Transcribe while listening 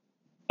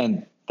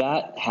And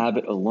that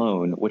habit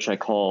alone, which I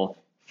call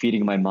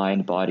feeding my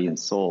mind, body, and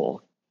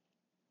soul,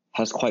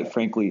 has quite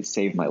frankly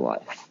saved my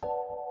life.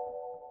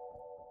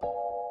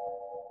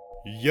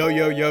 Yo,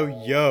 yo, yo,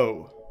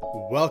 yo.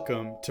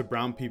 Welcome to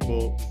Brown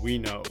People We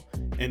Know,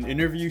 an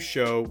interview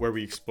show where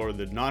we explore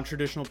the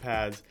non-traditional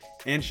paths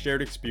and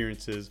shared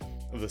experiences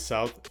of the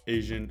South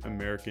Asian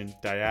American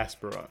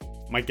diaspora.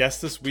 My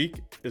guest this week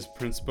is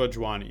Prince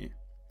Bhojwani.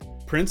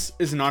 Prince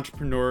is an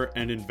entrepreneur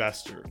and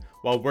investor.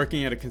 While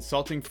working at a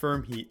consulting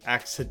firm, he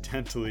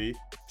accidentally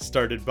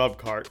started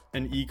Bubcart,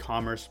 an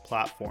e-commerce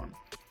platform.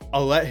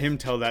 I'll let him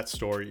tell that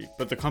story,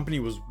 but the company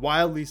was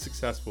wildly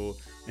successful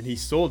and he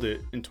sold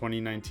it in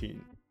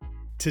 2019.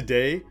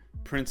 Today,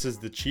 Prince is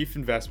the Chief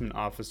Investment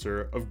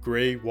Officer of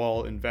Grey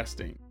Wall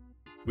Investing.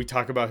 We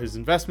talk about his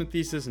investment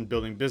thesis and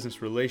building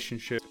business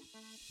relationships,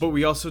 but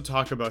we also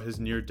talk about his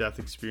near-death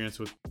experience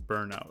with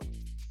burnout.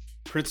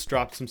 Prince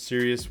dropped some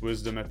serious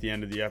wisdom at the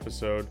end of the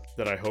episode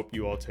that I hope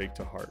you all take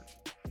to heart.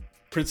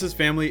 Prince's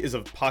family is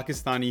of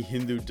Pakistani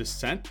Hindu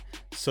descent,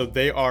 so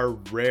they are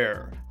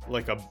rare,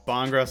 like a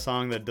Bhangra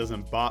song that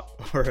doesn't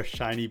bop or a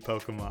shiny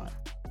Pokemon.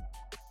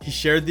 He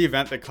shared the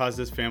event that caused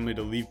his family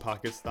to leave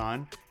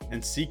Pakistan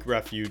and seek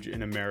refuge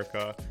in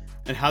America,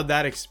 and how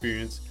that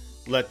experience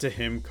led to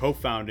him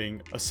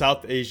co-founding a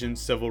South Asian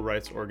civil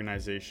rights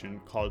organization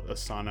called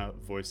Asana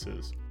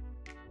Voices.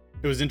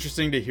 It was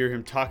interesting to hear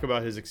him talk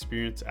about his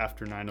experience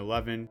after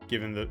 9/11,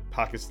 given the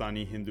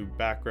Pakistani Hindu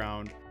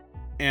background,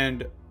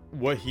 and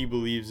what he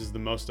believes is the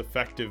most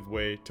effective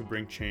way to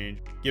bring change,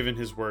 given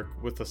his work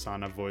with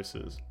Asana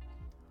Voices.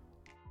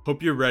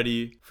 Hope you're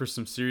ready for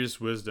some serious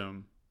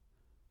wisdom.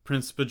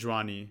 Prince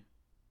Bhojwani,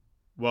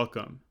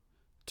 welcome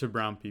to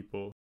Brown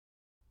People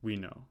We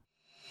Know.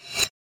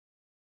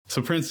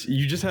 So Prince,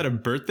 you just had a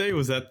birthday?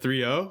 Was that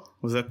 3-0?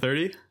 Was that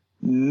 30?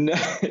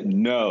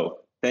 No,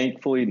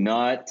 thankfully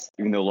not.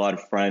 Even though a lot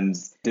of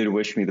friends did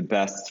wish me the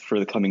best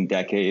for the coming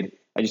decade,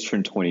 I just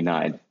turned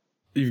 29.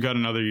 You've got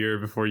another year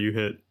before you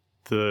hit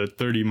the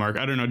 30 mark.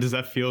 I don't know, does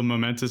that feel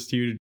momentous to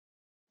you?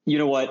 You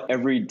know what?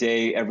 Every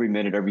day, every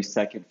minute, every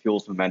second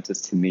feels momentous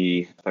to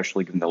me,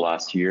 especially given the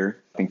last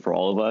year. I think for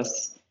all of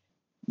us,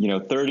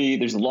 30,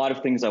 there's a lot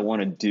of things I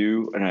want to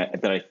do and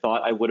that I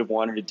thought I would have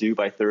wanted to do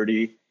by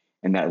 30.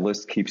 And that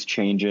list keeps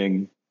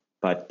changing,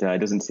 but it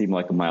doesn't seem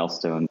like a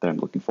milestone that I'm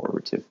looking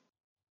forward to.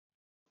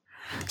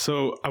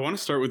 So I want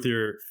to start with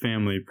your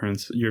family,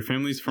 Prince. Your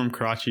family's from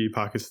Karachi,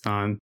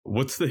 Pakistan.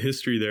 What's the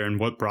history there and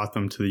what brought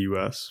them to the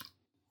U.S.?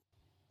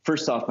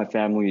 First off, my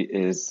family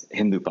is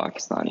Hindu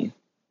Pakistani.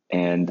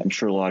 And I'm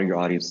sure a lot of your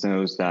audience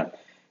knows that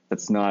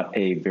that's not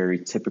a very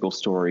typical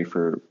story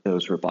for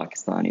those who are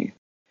Pakistani.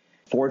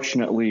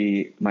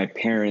 Fortunately, my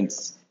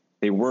parents,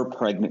 they were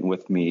pregnant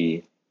with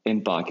me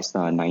in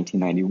Pakistan in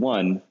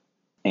 1991,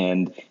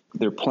 and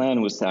their plan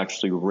was to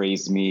actually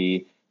raise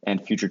me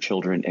and future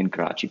children in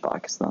Karachi,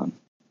 Pakistan.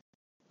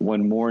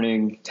 One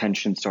morning,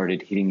 tensions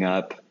started heating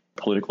up,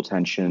 political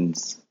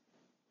tensions.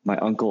 My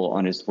uncle,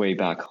 on his way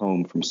back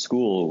home from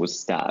school, was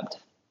stabbed.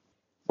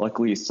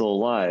 Luckily, he's still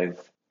alive,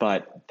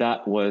 but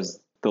that was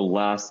the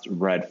last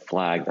red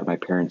flag that my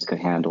parents could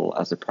handle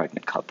as a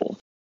pregnant couple.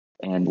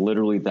 And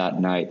literally that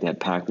night, they had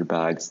packed their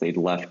bags. They'd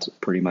left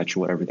pretty much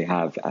whatever they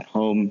have at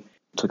home,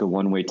 took a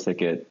one-way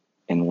ticket,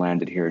 and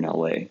landed here in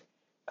LA,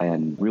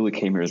 and really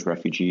came here as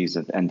refugees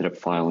and ended up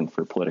filing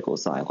for political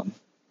asylum.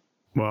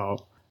 Wow.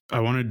 I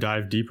want to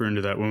dive deeper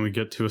into that when we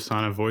get to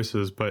Asana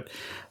Voices, but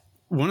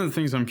one of the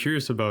things I'm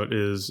curious about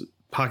is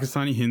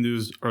Pakistani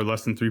Hindus are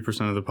less than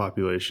 3% of the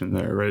population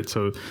there, right?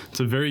 So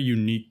it's a very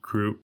unique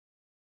group.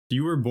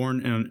 You were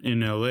born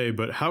in LA,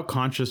 but how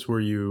conscious were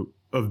you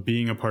of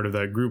being a part of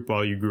that group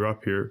while you grew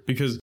up here?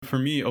 Because for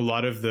me, a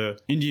lot of the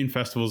Indian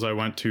festivals I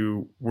went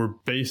to were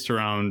based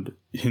around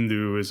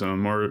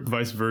Hinduism or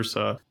vice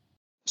versa.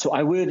 So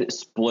I would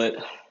split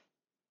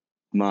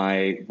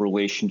my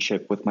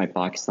relationship with my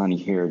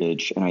Pakistani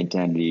heritage and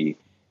identity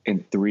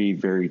in three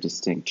very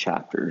distinct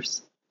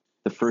chapters.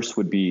 The first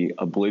would be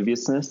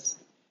obliviousness,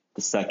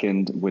 the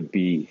second would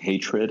be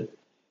hatred,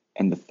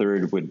 and the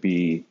third would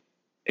be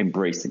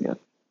embracing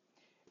it.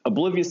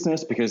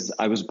 Obliviousness, because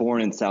I was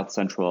born in South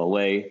Central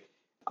LA.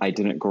 I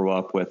didn't grow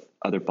up with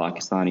other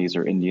Pakistanis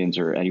or Indians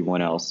or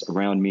anyone else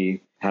around me.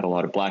 Had a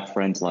lot of Black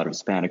friends, a lot of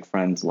Hispanic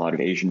friends, a lot of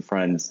Asian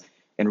friends.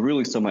 And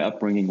really, so my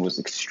upbringing was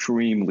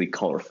extremely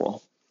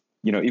colorful.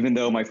 Even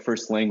though my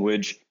first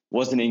language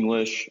wasn't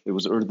English, it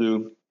was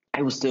Urdu,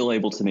 I was still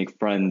able to make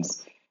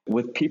friends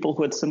with people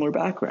who had similar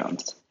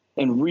backgrounds.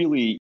 And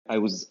really, I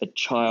was a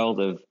child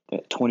of a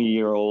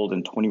 20-year-old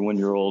and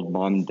 21-year-old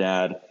mom and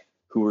dad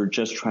who were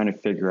just trying to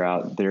figure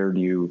out their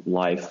new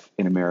life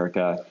in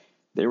America.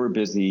 They were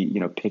busy,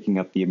 picking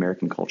up the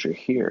American culture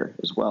here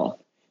as well.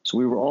 So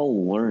we were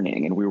all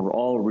learning, and we were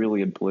all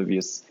really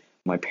oblivious.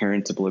 My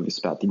parents oblivious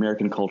about the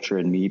American culture,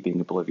 and me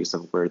being oblivious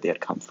of where they had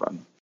come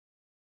from.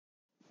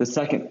 The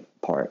second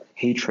part,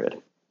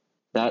 hatred,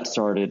 that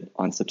started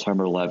on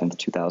September 11th,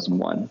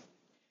 2001.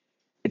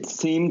 It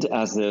seemed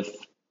as if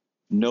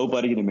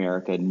nobody in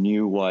America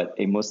knew what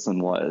a Muslim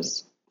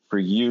was for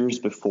years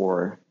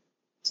before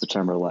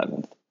September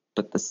 11th.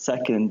 But the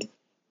second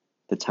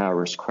the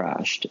towers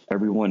crashed,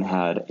 everyone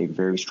had a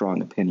very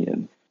strong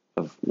opinion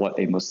of what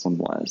a Muslim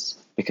was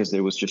because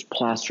it was just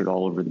plastered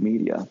all over the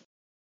media.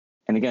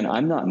 And again,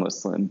 I'm not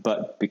Muslim,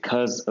 but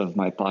because of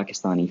my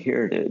Pakistani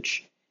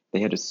heritage, they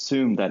had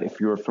assumed that if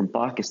you're from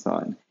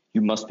Pakistan,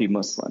 you must be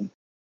Muslim.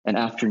 And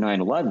after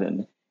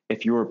 9/11,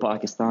 if you're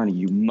Pakistani,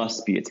 you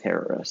must be a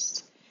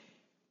terrorist.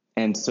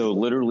 And so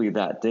literally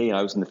that day,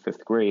 I was in the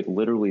 5th grade,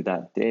 literally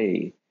that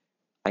day,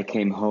 I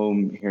came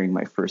home hearing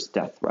my first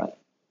death threat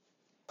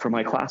from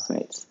my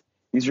classmates.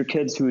 These are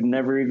kids who had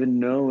never even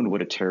known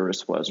what a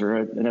terrorist was or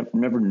had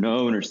never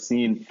known or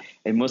seen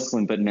a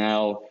Muslim, but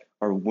now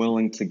are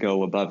willing to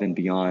go above and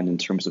beyond in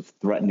terms of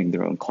threatening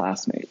their own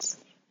classmates.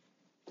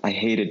 I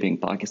hated being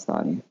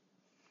Pakistani.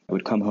 I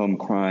would come home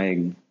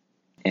crying,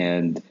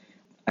 and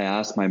I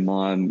asked my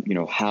mom,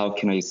 how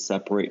can I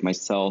separate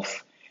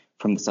myself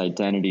from this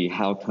identity?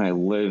 How can I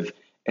live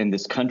in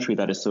this country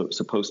that is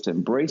supposed to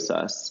embrace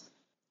us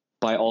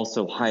by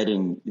also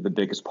hiding the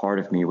biggest part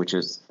of me, which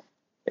is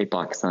a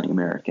Pakistani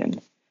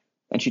American?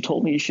 And she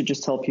told me you should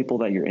just tell people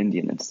that you're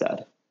Indian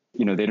instead.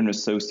 They don't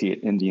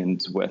associate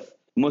Indians with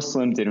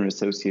Muslims. They don't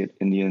associate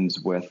Indians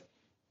with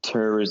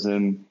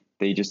terrorism.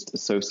 They just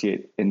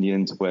associate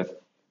Indians with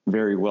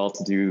very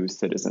well-to-do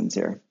citizens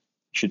here.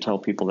 You should tell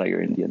people that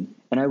you're Indian.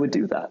 And I would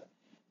do that.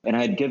 And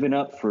I had given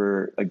up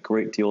for a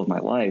great deal of my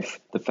life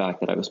the fact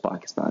that I was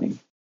Pakistani.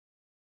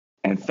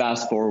 And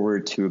fast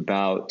forward to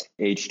about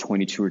age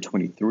 22 or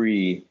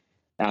 23,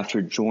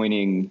 after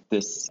joining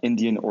this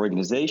Indian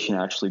organization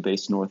actually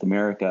based in North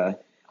America,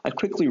 I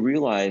quickly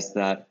realized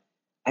that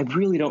I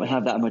really don't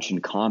have that much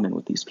in common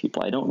with these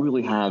people. I don't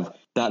really have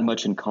that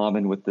much in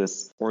common with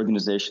this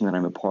organization that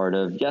I'm a part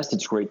of. Yes,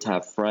 it's great to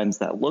have friends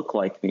that look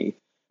like me,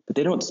 but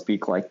they don't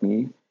speak like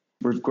me.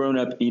 We've grown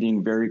up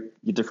eating very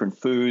different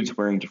foods,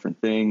 wearing different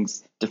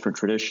things, different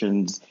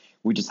traditions.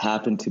 We just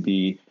happen to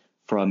be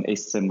from a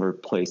similar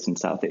place in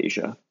South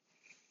Asia.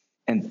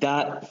 And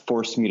that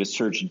forced me to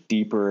search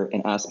deeper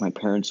and ask my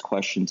parents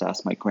questions,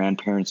 ask my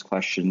grandparents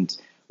questions,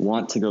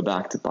 want to go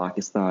back to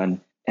Pakistan.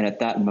 And at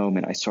that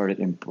moment, I started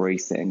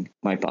embracing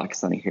my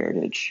Pakistani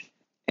heritage.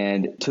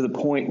 And to the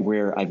point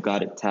where I've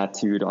got it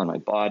tattooed on my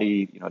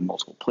body, in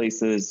multiple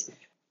places.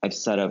 I've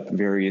set up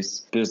various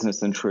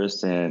business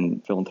interests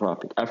and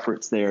philanthropic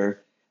efforts there.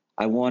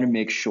 I want to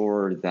make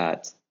sure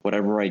that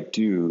whatever I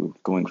do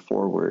going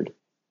forward,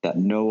 that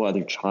no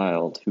other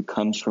child who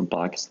comes from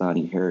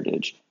Pakistani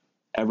heritage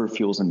ever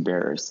feels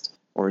embarrassed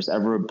or is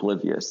ever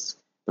oblivious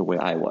the way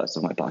I was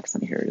of my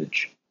Pakistani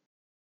heritage.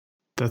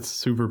 That's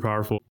super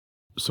powerful.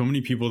 So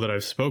many people that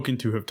I've spoken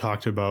to have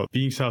talked about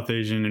being South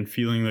Asian and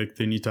feeling like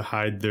they need to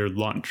hide their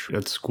lunch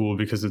at school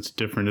because it's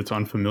different, it's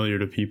unfamiliar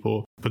to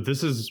people. But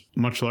this is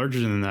much larger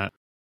than that.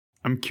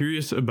 I'm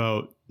curious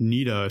about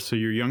Nita, so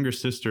your younger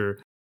sister.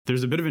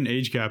 There's a bit of an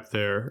age gap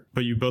there,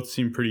 but you both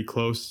seem pretty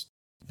close.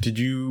 Did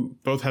you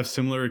both have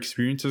similar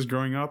experiences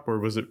growing up, or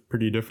was it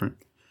pretty different?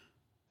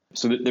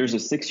 So there's a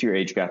 6-year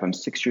age gap. I'm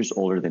 6 years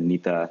older than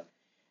Nita.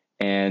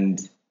 And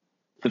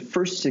the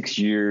first 6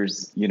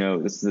 years,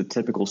 this is a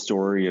typical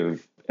story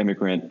of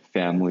immigrant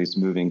families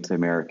moving to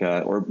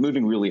America or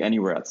moving really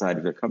anywhere outside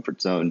of their comfort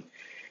zone.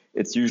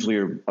 It's usually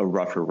a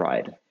rougher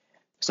ride.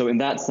 So in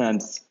that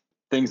sense,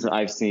 things that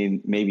I've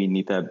seen, maybe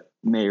Nita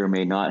may or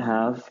may not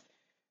have,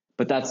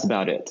 but that's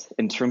about it.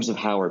 In terms of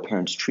how our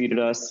parents treated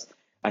us,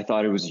 I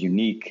thought it was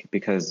unique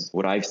because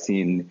what I've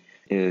seen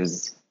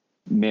is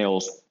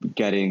males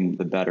getting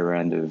the better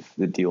end of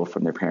the deal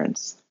from their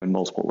parents in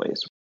multiple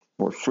ways.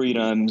 More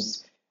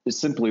freedoms,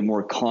 simply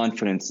more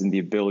confidence in the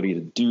ability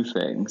to do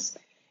things.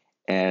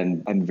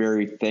 And I'm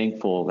very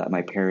thankful that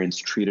my parents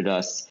treated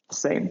us the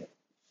same.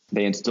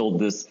 They instilled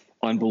this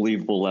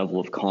unbelievable level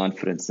of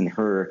confidence in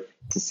her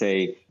to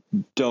say,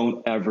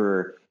 don't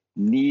ever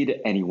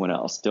need anyone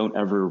else. Don't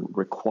ever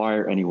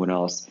require anyone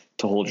else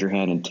to hold your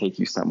hand and take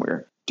you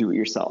somewhere. Do it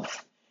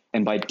yourself.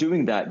 And by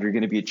doing that, you're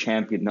going to be a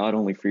champion not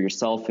only for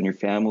yourself and your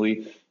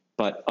family,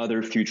 but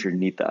other future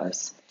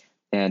Nitas.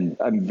 And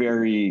I'm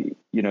very,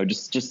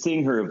 just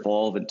seeing her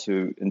evolve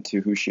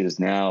into who she is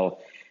now.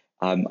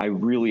 I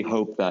really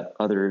hope that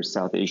other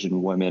South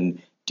Asian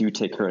women do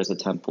take her as a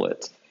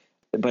template.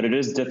 But it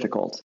is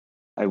difficult.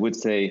 I would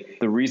say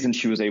the reason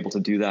she was able to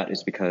do that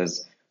is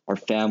because our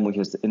family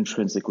has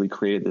intrinsically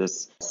created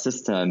this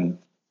system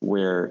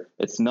where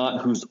it's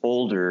not who's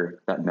older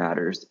that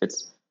matters,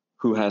 it's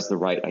who has the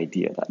right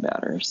idea that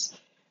matters.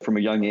 From a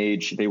young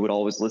age, they would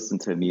always listen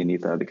to me and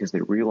Nita because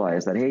they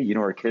realized that, hey,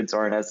 our kids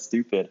aren't as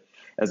stupid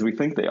as we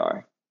think they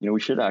are. We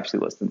should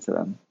actually listen to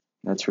them.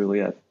 That's really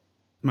it.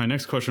 My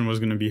next question was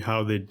going to be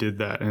how they did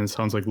that. And it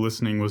sounds like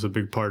listening was a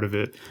big part of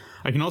it.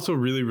 I can also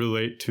really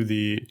relate to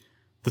the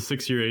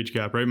 6-year age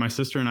gap, right? My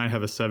sister and I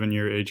have a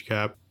 7-year age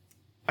gap.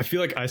 I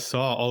feel like I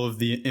saw all of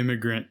the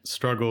immigrant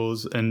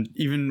struggles. And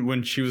even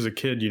when she was a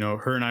kid,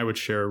 her and I would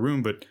share a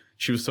room, but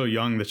she was so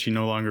young that she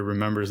no longer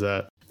remembers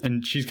that.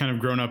 And she's kind of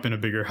grown up in a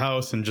bigger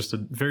house and just a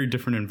very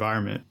different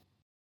environment.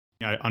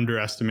 I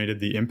underestimated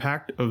the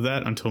impact of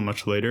that until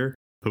much later.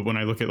 But when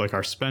I look at like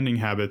our spending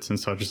habits and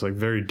such, it's like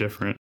very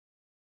different.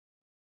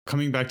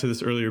 Coming back to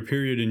this earlier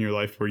period in your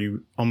life where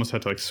you almost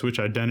had to switch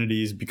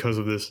identities because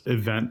of this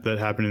event that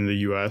happened in the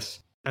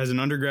US. As an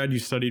undergrad, you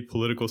studied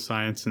political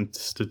science and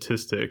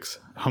statistics.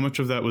 How much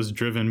of that was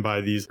driven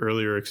by these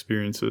earlier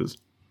experiences?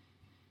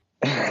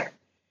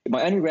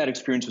 My undergrad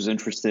experience was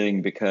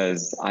interesting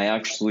because I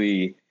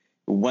actually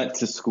went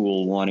to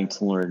school wanting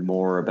to learn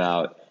more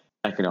about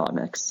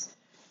economics.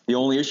 The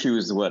only issue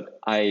is what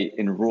I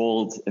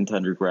enrolled into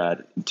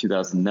undergrad in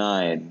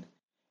 2009.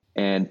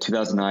 And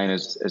 2009,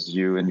 as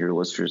you and your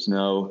listeners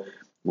know,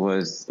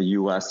 was the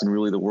US and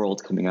really the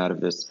world coming out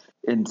of this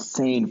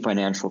insane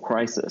financial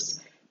crisis.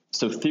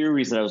 So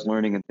theories that I was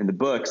learning in the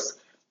books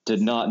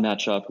did not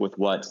match up with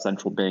what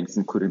central banks,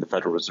 including the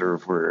Federal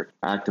Reserve, were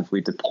actively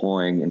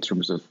deploying in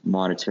terms of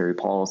monetary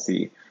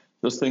policy.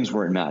 Those things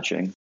weren't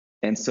matching.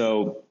 And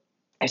so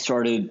I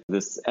started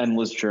this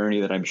endless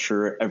journey that I'm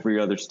sure every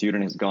other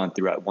student has gone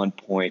through at one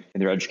point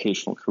in their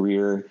educational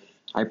career.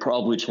 I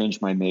probably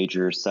changed my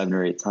major 7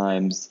 or 8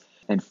 times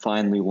and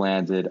finally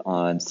landed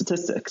on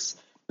statistics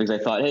because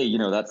I thought, hey,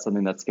 that's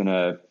something that's going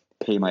to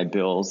pay my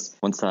bills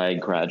once I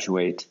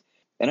graduate.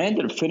 And I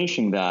ended up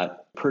finishing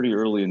that pretty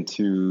early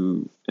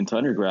into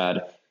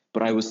undergrad,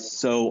 but I was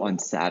so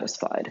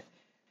unsatisfied.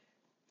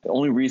 The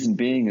only reason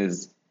being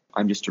is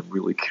I'm just a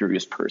really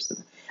curious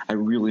person. I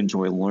really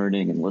enjoy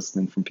learning and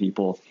listening from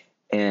people.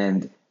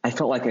 And I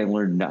felt like I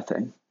learned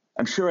nothing.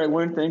 I'm sure I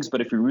learned things, but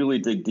if you really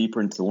dig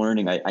deeper into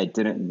learning, I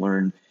didn't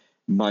learn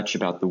much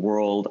about the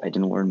world. I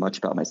didn't learn much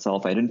about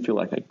myself. I didn't feel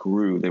like I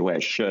grew the way I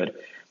should,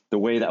 the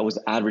way that was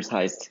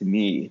advertised to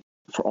me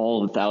for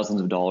all the thousands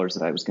of dollars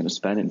that I was going to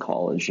spend in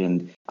college.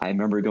 And I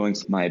remember going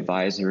to my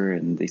advisor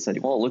and they said,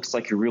 well, it looks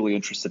like you're really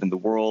interested in the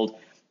world,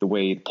 the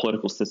way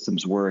political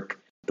systems work,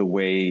 the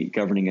way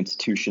governing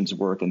institutions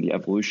work, and the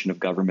evolution of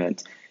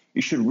government.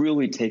 You should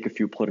really take a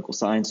few political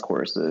science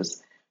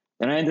courses.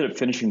 And I ended up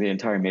finishing the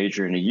entire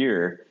major in a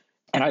year,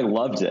 and I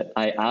loved it.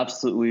 I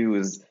absolutely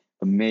was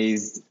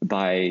amazed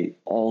by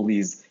all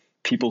these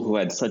people who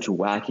had such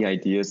wacky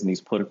ideas in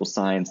these political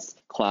science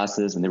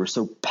classes, and they were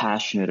so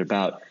passionate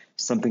about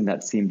something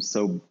that seemed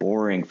so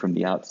boring from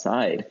the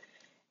outside.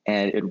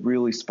 And it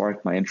really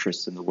sparked my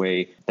interest in the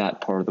way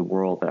that part of the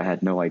world that I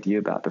had no idea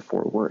about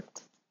before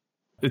worked.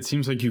 It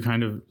seems like you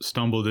kind of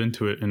stumbled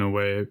into it in a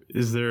way.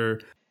 Is there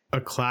a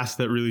class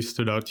that really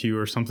stood out to you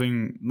or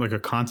something like a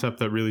concept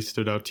that really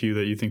stood out to you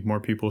that you think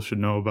more people should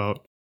know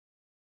about?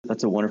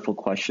 That's a wonderful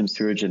question,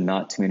 Suraj, and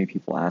not too many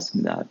people ask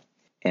me that.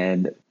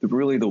 And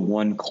really the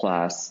one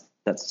class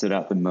that stood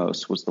out the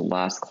most was the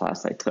last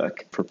class I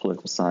took for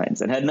political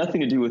science. It had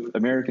nothing to do with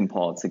American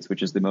politics,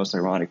 which is the most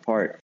ironic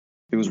part.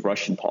 It was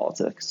Russian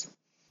politics.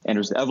 And it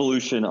was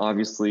evolution.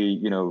 Obviously,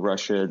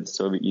 Russia, the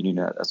Soviet Union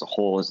as a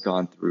whole has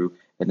gone through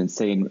an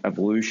insane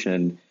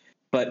evolution.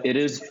 But it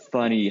is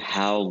funny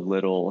how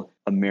little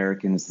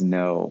Americans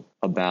know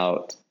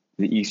about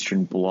the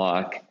Eastern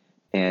Bloc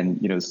and,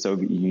 the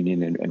Soviet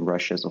Union and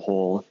Russia as a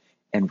whole,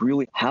 and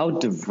really how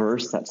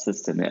diverse that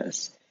system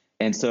is.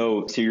 And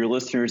so to your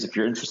listeners, if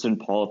you're interested in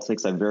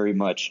politics, I very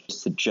much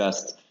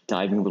suggest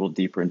diving a little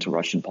deeper into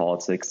Russian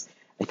politics.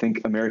 I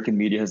think American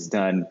media has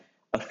done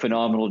a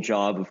phenomenal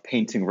job of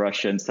painting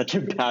Russia in such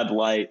a bad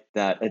light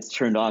that it's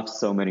turned off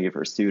so many of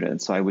our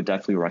students. So I would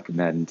definitely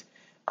recommend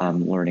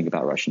learning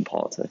about Russian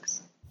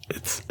politics.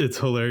 It's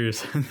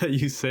hilarious that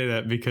you say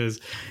that because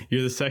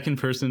you're the second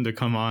person to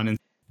come on and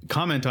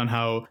comment on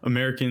how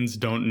Americans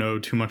don't know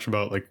too much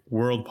about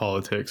world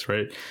politics,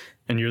 right?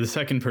 And you're the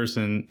second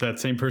person, that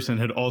same person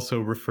had also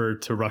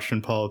referred to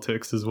Russian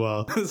politics as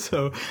well.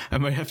 So I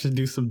might have to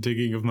do some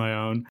digging of my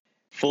own.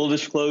 Full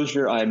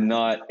disclosure, I'm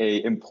not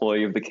an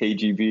employee of the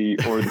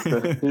KGB or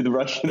the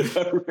Russian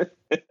government.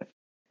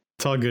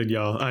 It's all good,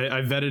 y'all.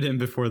 I vetted him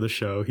before the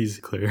show. He's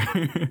clear.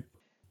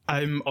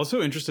 I'm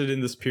also interested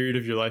in this period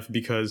of your life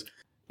because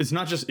it's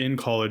not just in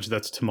college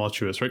that's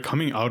tumultuous, right?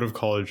 Coming out of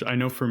college, I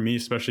know for me,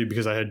 especially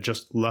because I had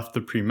just left the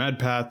pre-med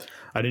path,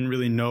 I didn't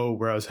really know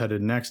where I was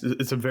headed next.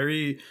 It's a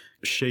very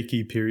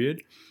shaky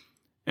period.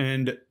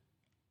 And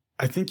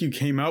I think you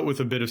came out with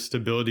a bit of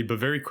stability, but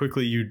very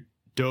quickly you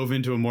dove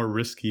into a more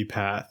risky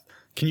path.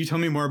 Can you tell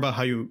me more about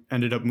how you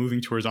ended up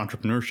moving towards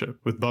entrepreneurship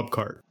with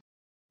Bubcart?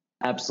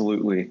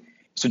 Absolutely.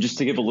 So just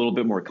to give a little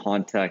bit more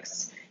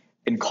context,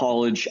 in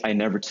college, I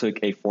never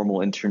took a formal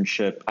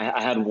internship.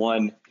 I had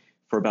one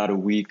for about a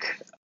week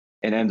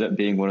and ended up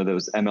being one of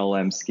those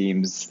MLM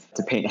schemes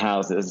to paint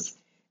houses.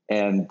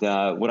 And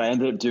what I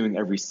ended up doing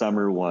every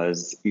summer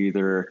was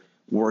either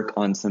work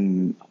on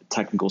some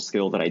technical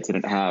skill that I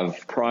didn't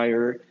have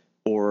prior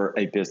or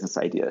a business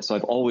idea. So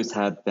I've always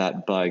had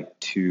that bug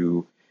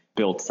to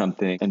build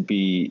something and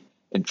be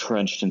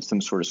entrenched in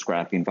some sort of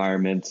scrappy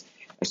environment.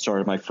 I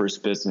started my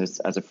first business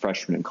as a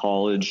freshman in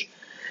college.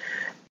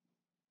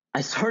 I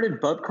started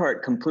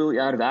Bubcart completely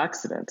out of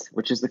accident,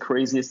 which is the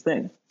craziest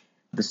thing.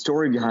 The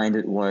story behind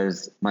it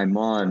was my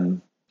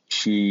mom,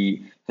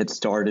 she had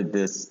started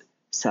this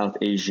South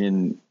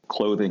Asian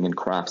clothing and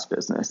crafts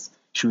business.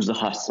 She was a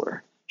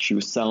hustler. She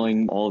was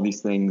selling all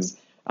these things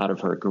out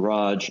of her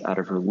garage, out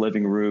of her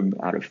living room,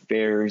 out of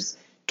fairs,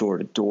 door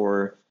to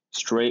door,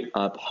 straight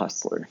up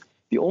hustler.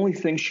 The only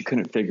thing she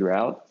couldn't figure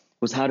out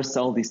was how to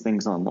sell these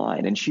things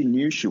online. And she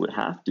knew she would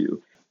have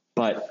to,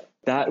 but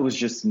that was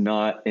just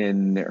not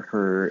in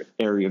her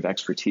area of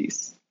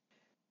expertise.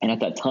 And at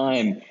that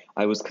time,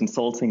 I was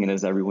consulting. And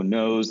as everyone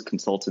knows,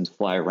 consultants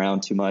fly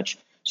around too much.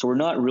 So we're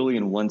not really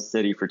in one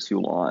city for too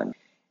long.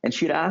 And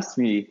she'd asked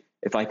me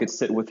if I could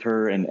sit with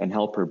her and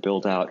help her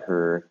build out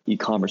her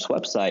e-commerce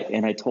website.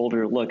 And I told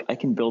her, look, I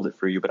can build it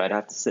for you, but I'd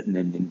have to sit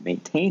and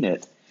maintain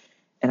it.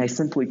 And I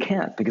simply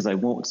can't because I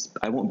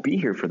won't be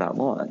here for that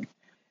long.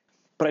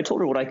 But I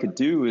told her what I could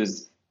do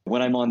is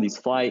when I'm on these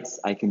flights,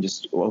 I can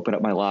just open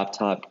up my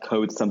laptop,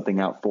 code something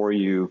out for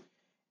you.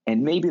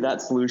 And maybe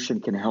that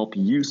solution can help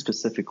you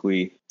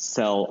specifically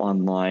sell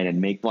online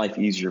and make life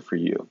easier for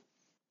you.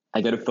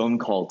 I got a phone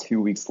call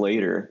 2 weeks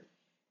later,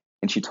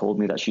 and she told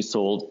me that she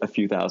sold a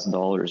few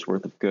 $1,000s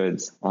worth of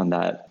goods on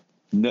that.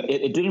 No,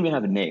 it didn't even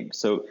have a name.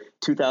 So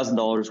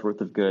 $2,000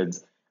 worth of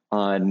goods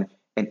on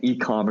an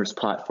e-commerce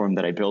platform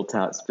that I built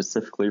out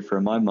specifically for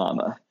my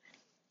mama.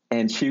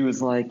 And she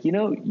was like,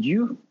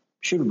 you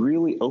should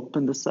really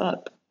open this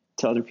up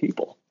to other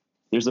people.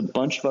 There's a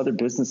bunch of other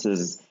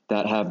businesses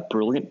that have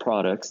brilliant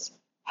products,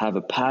 have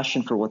a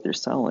passion for what they're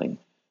selling,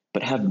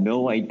 but have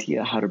no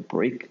idea how to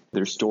break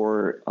their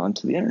store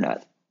onto the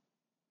internet.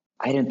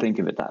 I didn't think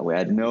of it that way. I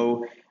had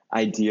no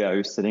idea. I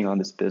was sitting on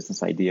this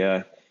business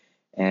idea,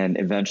 and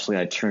eventually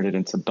I turned it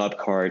into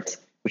Bubcart,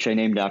 which I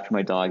named after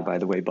my dog, by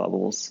the way,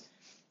 Bubbles.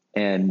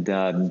 And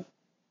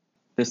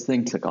this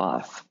thing took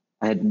off.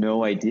 I had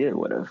no idea it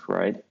would have,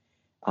 right?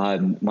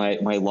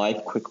 My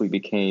life quickly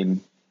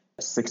became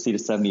 60 to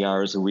 70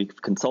 hours a week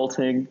of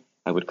consulting.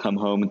 I would come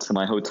home into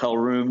my hotel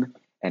room,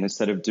 and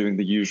instead of doing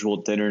the usual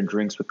dinner and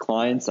drinks with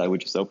clients, I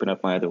would just open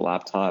up my other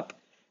laptop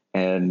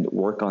and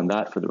work on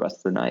that for the rest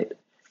of the night.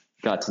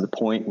 Got to the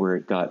point where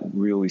it got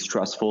really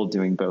stressful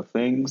doing both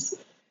things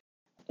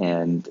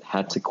and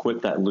had to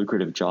quit that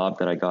lucrative job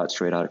that I got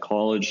straight out of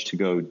college to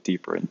go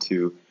deeper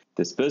into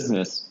this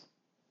business.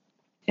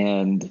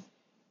 And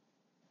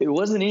it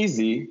wasn't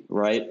easy,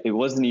 right? It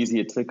wasn't easy.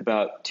 It took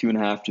about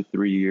 2.5 to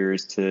 3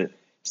 years to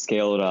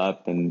scale it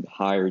up and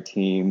hire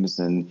teams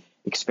and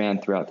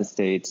expand throughout the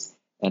States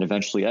and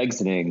eventually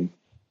exiting.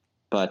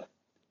 But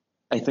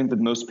I think the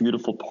most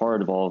beautiful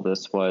part of all of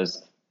this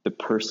was the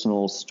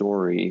personal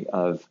story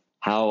of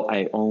how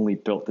I only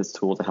built this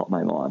tool to help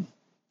my mom.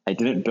 I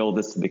didn't build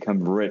this to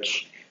become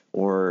rich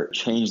or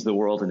change the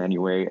world in any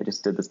way. I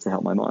just did this to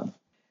help my mom.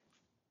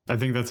 I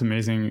think that's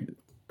amazing.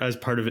 As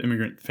part of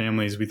immigrant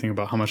families, we think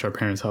about how much our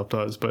parents helped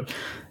us, but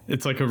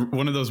it's like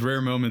one of those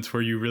rare moments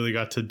where you really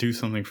got to do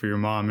something for your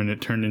mom and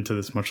it turned into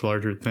this much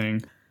larger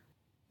thing.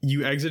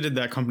 You exited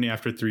that company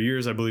after 3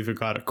 years. I believe it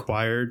got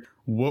acquired.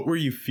 What were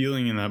you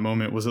feeling in that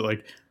moment? Was it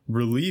like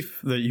relief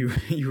that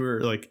you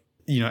were like,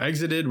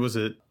 exited? Was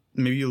it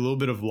maybe a little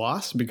bit of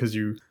loss because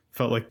you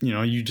felt like,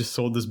 you just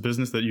sold this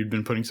business that you'd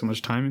been putting so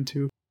much time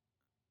into?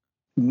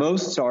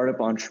 Most startup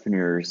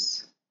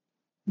entrepreneurs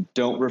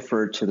don't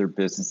refer to their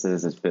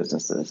businesses as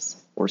businesses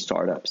or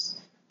startups.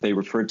 They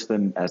refer to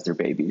them as their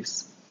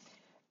babies.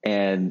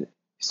 And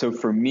so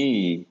for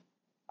me,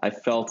 I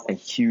felt a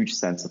huge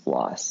sense of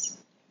loss,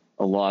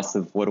 a loss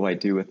of what do I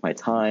do with my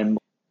time?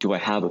 Do I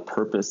have a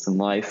purpose in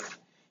life?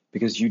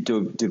 Because you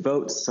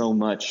devote so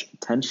much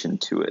attention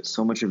to it,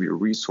 so much of your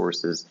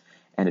resources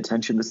and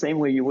attention the same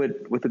way you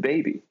would with a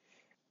baby.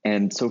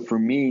 And so for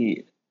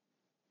me,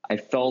 I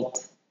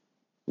felt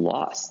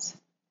lost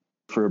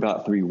for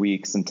about 3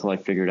 weeks until I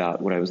figured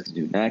out what I was going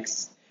to do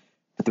next.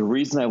 But the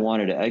reason I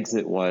wanted to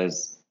exit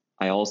was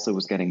I also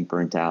was getting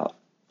burnt out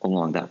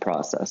along that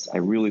process. I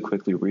really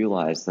quickly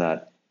realized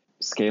that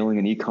scaling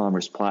an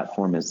e-commerce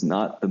platform is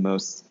not the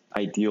most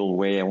ideal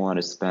way I want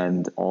to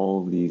spend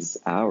all these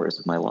hours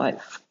of my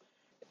life.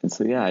 And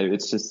so, yeah,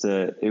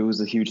 it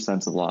was a huge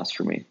sense of loss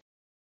for me.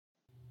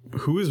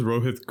 Who is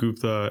Rohit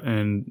Gupta,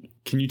 and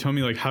can you tell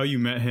me like how you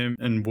met him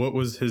and what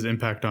was his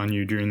impact on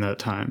you during that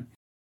time?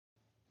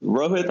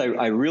 Rohit,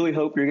 I really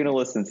hope you're going to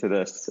listen to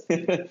this.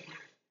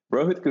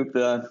 Rohit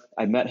Gupta,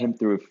 I met him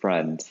through a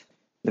friend.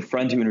 The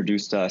friend who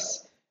introduced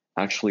us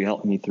actually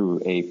helped me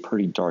through a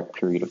pretty dark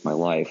period of my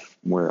life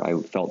where I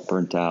felt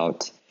burnt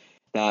out.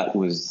 That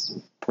was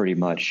pretty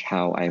much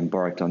how I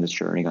embarked on this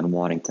journey on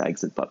wanting to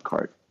exit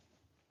Bubcart.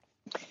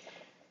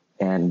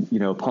 And,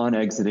 upon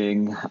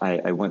exiting,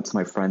 I went to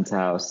my friend's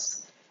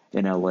house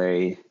in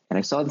LA and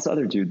I saw this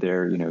other dude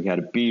there. He had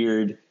a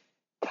beard,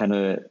 kind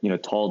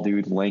of, tall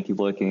dude, lanky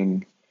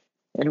looking.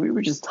 And we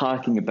were just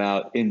talking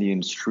about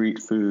Indian street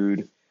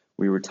food.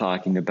 We were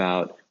talking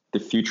about the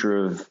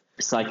future of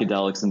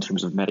psychedelics in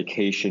terms of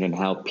medication and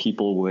how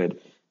people would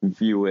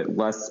view it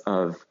less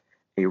of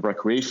a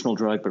recreational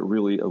drug, but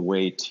really a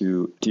way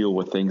to deal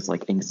with things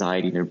like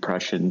anxiety and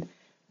depression.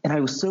 And I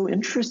was so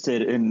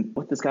interested in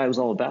what this guy was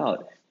all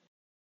about.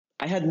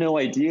 I had no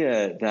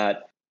idea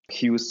that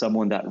he was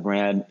someone that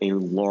ran a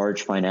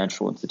large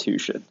financial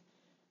institution.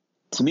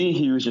 To me,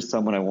 he was just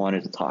someone I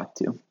wanted to talk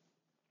to.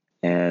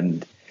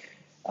 And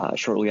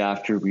shortly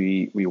after,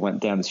 we went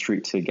down the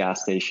street to a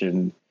gas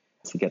station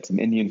to get some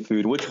Indian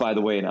food, which, by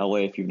the way, in LA,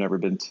 if you've never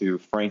been to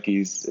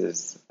Frankie's,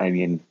 that's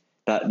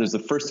That was the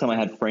first time I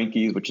had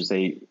Frankie's, which is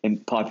a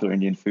popular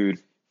Indian food.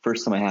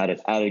 First time I had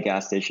it at a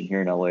gas station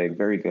here in LA,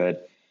 very good.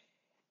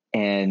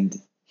 And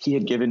he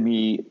had given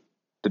me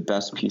the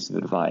best piece of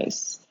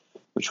advice,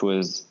 which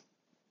was,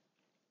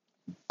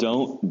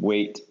 don't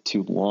wait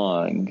too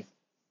long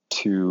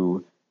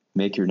to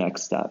make your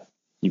next step.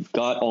 You've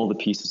got all the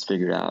pieces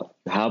figured out.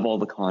 You have all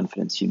the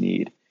confidence you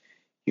need.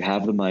 You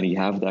have the money, you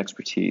have the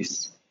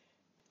expertise.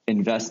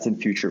 Invest in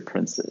future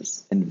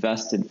princes,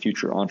 invest in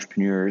future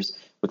entrepreneurs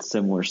with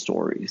similar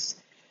stories,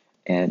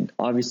 and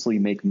obviously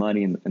make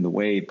money in the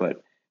way,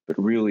 but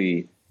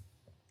really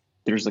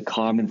there's a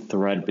common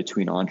thread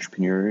between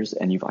entrepreneurs,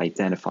 and you've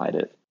identified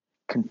it.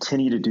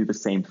 Continue to do the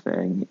same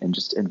thing and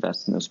just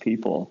invest in those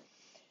people.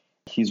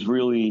 He's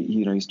really,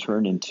 he's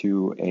turned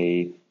into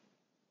a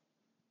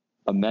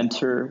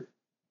mentor,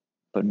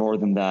 but more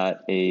than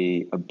that,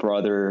 a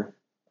brother,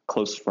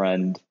 close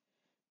friend,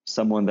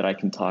 someone that I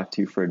can talk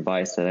to for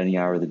advice at any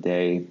hour of the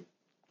day.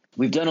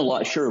 We've done a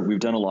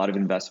lot of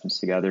investments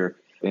together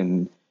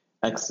in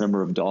X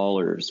number of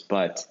dollars,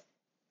 but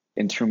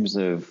in terms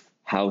of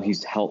how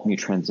he's helped me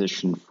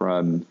transition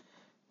from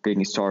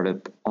being a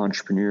startup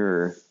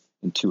entrepreneur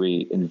into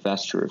an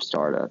investor of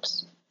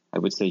startups, I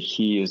would say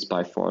he is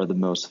by far the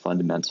most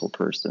fundamental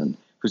person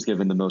who's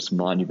given the most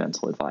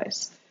monumental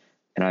advice.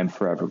 And I'm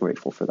forever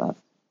grateful for that.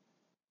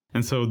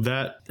 And so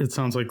that, it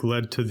sounds like,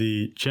 led to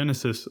the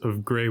genesis of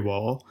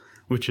Graywall,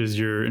 which is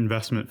your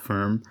investment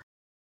firm.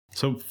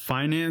 So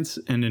finance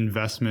and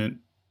investment,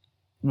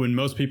 when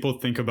most people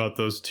think about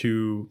those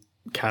two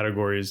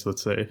categories,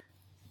 let's say,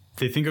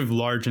 they think of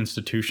large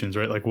institutions,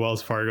 right? Like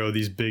Wells Fargo,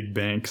 these big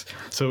banks.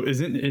 So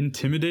is it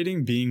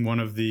intimidating being one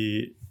of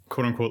the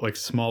quote unquote like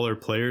smaller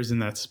players in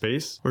that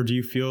space? Or do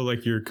you feel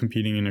like you're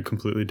competing in a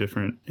completely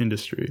different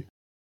industry?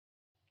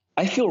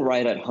 I feel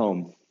right at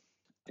home.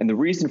 And the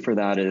reason for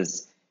that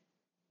is,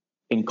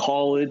 in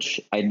college,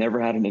 I never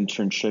had an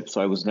internship,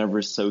 so I was never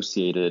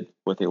associated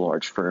with a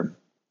large firm.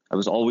 I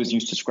was always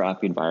used to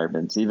scrappy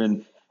environments.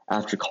 Even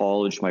after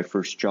college, my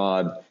first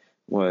job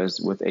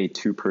was with a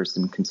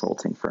 2-person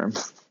consulting firm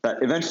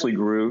that eventually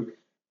grew.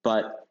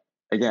 But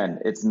again,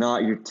 it's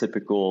not your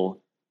typical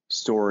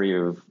story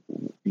of,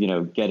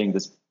 getting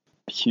this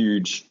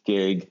huge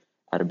gig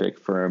at a big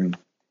firm.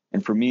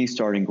 And for me,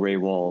 starting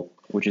Graywall,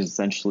 which is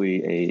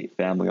essentially a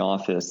family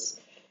office,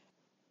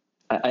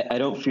 I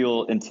don't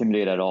feel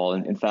intimidated at all.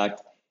 And in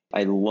fact,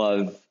 I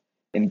love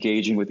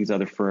engaging with these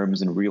other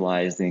firms and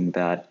realizing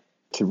that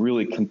to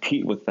really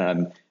compete with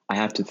them, I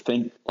have to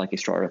think like a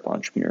startup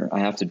entrepreneur. I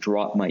have to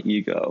drop my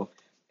ego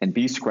and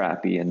be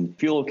scrappy and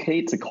feel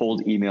okay to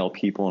cold email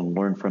people and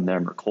learn from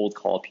them, or cold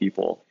call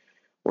people,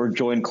 or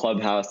join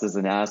clubhouses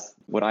and ask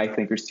what I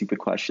think are stupid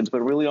questions,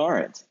 but really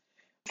aren't.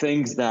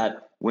 Things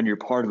that when you're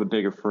part of a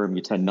bigger firm,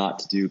 you tend not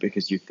to do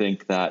because you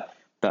think that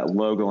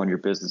logo on your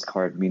business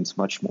card means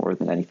much more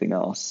than anything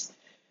else.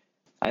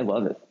 I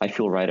love it. I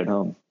feel right at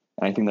home.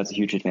 And I think that's a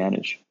huge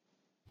advantage.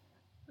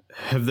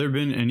 Have there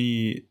been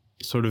any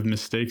sort of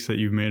mistakes that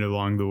you've made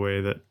along the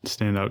way that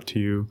stand out to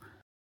you?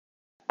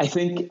 I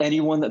think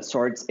anyone that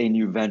starts a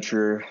new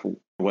venture,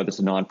 whether it's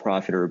a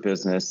nonprofit or a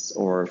business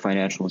or a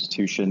financial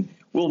institution,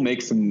 will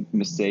make some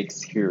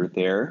mistakes here or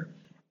there.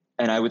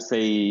 And I would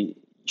say,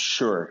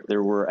 sure,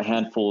 there were a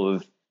handful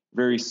of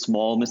very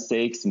small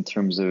mistakes in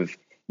terms of,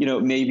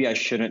 maybe I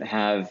shouldn't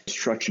have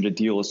structured a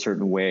deal a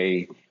certain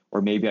way,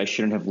 or maybe I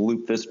shouldn't have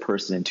looped this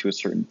person into a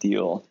certain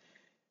deal.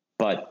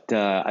 But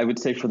I would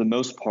say for the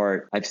most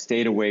part, I've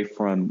stayed away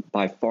from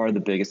by far the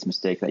biggest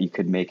mistake that you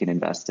could make in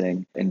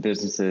investing in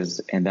businesses,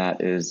 and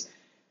that is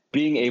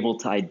being able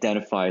to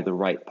identify the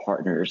right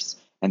partners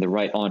and the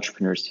right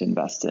entrepreneurs to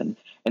invest in.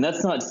 And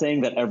that's not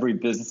saying that every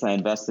business I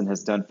invest in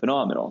has done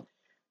phenomenal.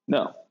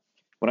 No.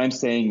 What I'm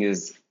saying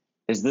is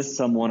this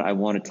someone I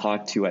want to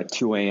talk to at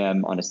 2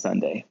 a.m. on a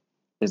Sunday?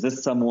 Is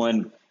this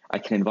someone I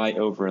can invite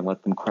over and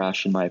let them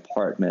crash in my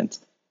apartment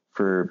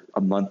for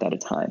a month at a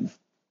time?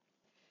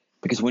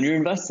 Because when you're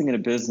investing in a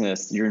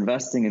business, you're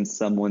investing in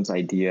someone's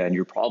idea, and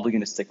you're probably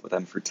going to stick with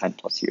them for 10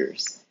 plus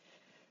years.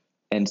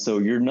 And so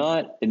you're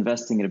not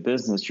investing in a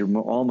business, you're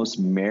almost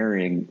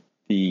marrying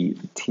the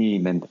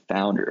team and the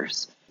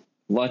founders.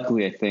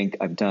 Luckily, I think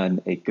I've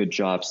done a good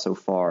job so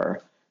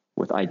far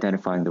with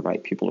identifying the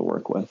right people to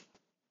work with.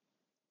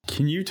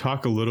 Can you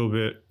talk a little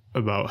bit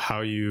about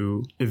how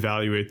you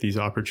evaluate these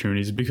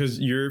opportunities? Because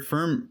your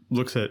firm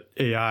looks at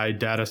AI,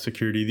 data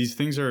security. These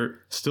things are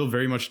still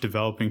very much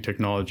developing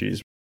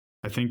technologies.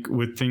 I think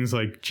with things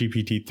like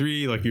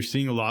GPT-3, like you're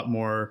seeing a lot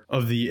more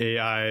of the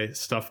AI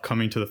stuff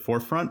coming to the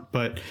forefront,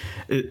 but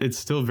it's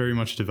still very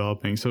much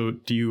developing. So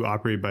do you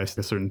operate by a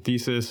certain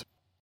thesis?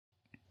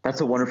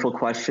 That's a wonderful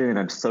question, and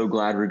I'm so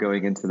glad we're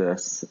going into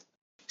this.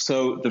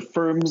 So the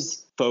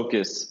firm's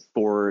focus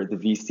for the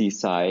VC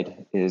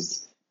side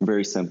is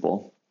very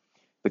simple.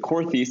 The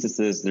core thesis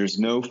is there's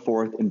no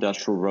fourth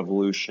industrial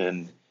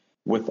revolution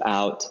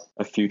without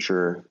a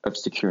future of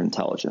secure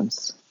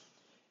intelligence.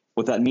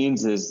 What that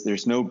means is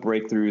there's no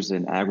breakthroughs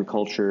in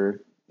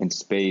agriculture, in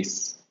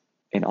space,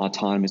 in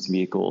autonomous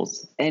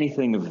vehicles,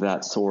 anything of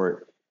that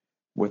sort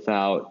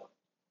without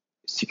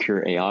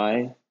secure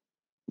AI,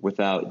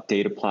 without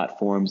data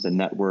platforms and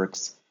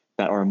networks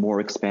that are more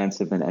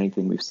expansive than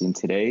anything we've seen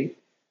today,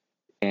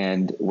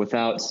 and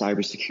without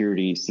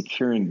cybersecurity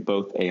securing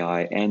both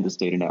AI and those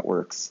data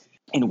networks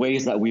in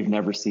ways that we've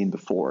never seen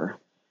before.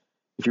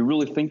 If you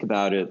really think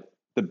about it,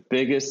 the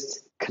biggest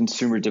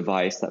consumer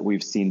device that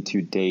we've seen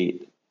to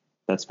date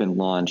that's been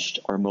launched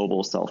are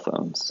mobile cell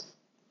phones.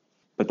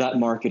 But that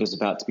market is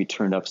about to be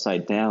turned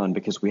upside down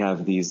because we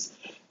have these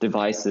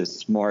devices,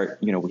 smart,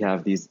 we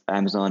have these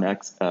Amazon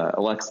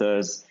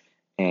Alexas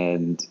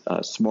and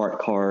smart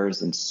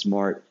cars and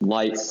smart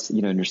lights, in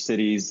your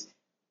cities.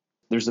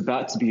 There's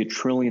about to be 1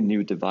 trillion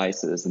new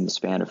devices in the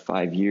span of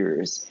 5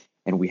 years,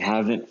 and we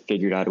haven't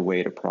figured out a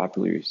way to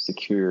properly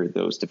secure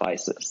those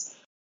devices.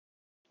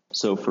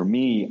 So for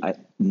me,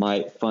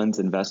 my fund's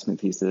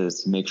investment thesis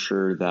is to make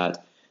sure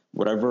that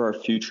whatever our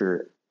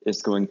future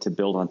is going to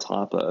build on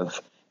top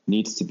of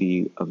needs to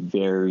be a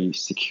very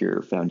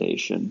secure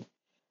foundation.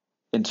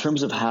 In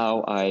terms of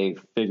how I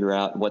figure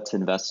out what to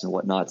invest in and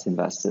what not to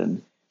invest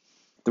in,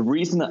 the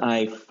reason that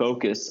I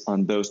focus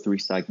on those 3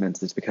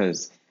 segments is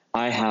because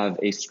I have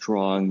a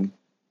strong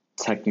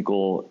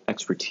technical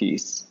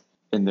expertise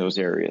in those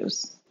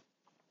areas.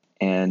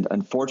 And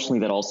unfortunately,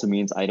 that also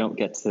means I don't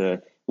get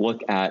to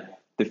look at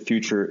the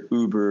future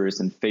Ubers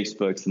and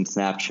Facebooks and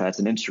Snapchats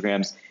and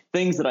Instagrams,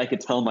 things that I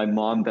could tell my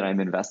mom that I'm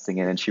investing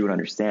in and she would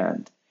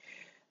understand.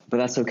 But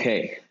that's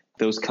okay.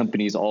 Those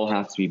companies all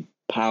have to be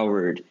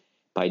powered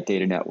by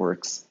data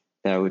networks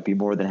that I would be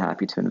more than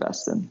happy to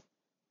invest in.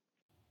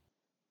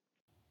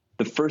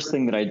 The first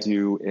thing that I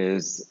do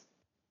is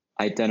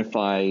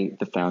identify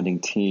the founding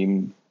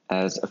team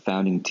as a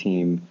founding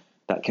team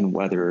that can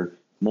weather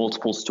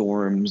multiple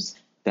storms,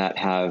 that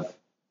have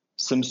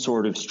some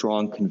sort of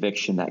strong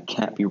conviction that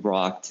can't be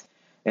rocked,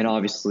 and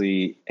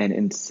obviously an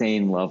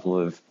insane level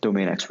of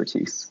domain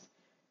expertise.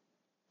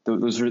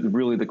 Those are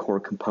really the core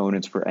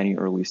components for any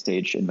early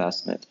stage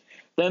investment.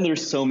 Then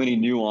there's so many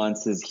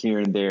nuances here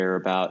and there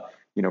about,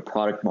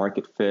 product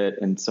market fit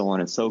and so on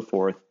and so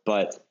forth.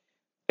 But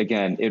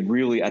again, it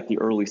really, at the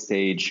early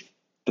stage,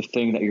 the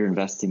thing that you're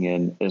investing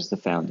in is the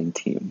founding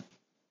team.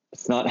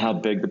 It's not how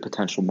big the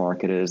potential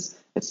market is.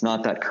 It's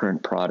not that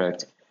current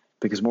product,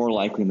 because more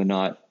likely than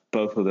not,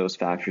 both of those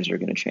factors are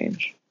going to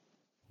change.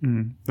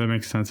 That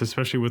makes sense,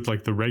 especially with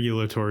the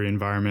regulatory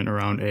environment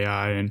around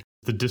AI and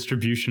the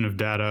distribution of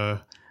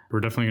data. We're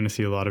definitely going to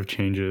see a lot of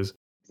changes.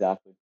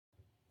 Exactly.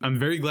 I'm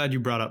very glad you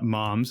brought up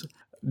moms,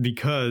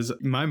 because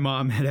my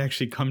mom had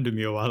actually come to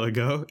me a while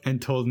ago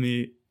and told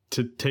me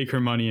to take her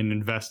money and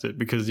invest it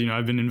because,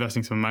 I've been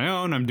investing some of my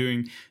own. I'm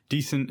doing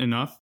decent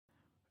enough.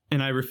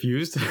 And I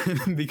refused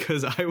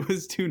because I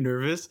was too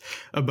nervous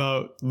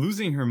about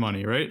losing her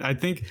money, right? I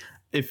think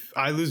if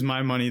I lose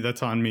my money,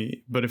 that's on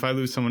me. But if I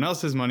lose someone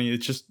else's money,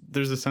 it's just,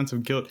 there's a sense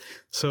of guilt.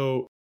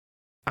 So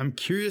I'm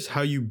curious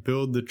how you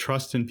build the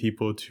trust in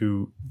people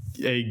to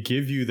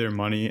give you their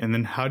money. And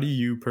then how do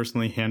you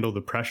personally handle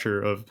the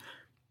pressure of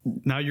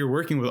now you're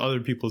working with other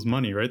people's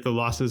money, right? The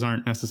losses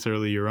aren't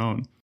necessarily your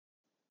own.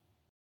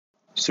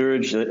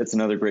 Suraj, it's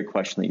another great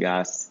question that you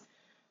asked.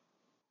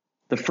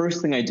 The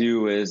first thing I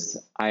do is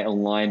I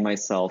align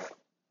myself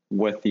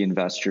with the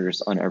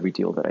investors on every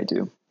deal that I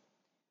do.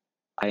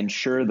 I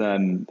ensure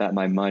them that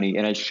my money,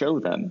 and I show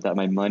them that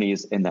my money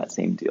is in that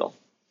same deal.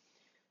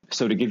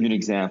 So to give you an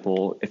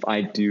example, if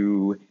I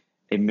do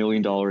 $1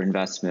 million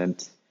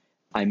investment,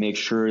 I make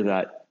sure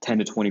that 10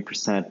 to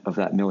 20% of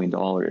that $1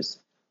 million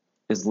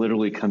is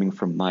literally coming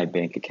from my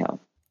bank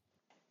account.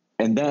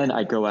 And then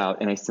I go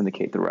out and I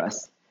syndicate the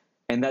rest.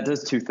 And that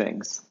does 2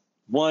 things.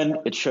 1,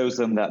 it shows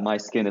them that my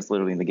skin is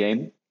literally in the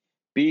game.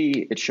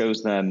 B, it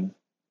shows them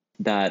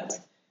that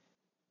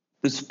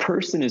this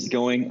person is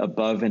going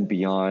above and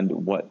beyond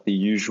what the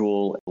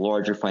usual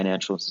larger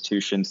financial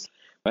institutions,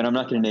 and I'm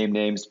not going to name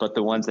names, but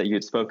the ones that you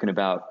had spoken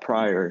about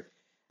prior,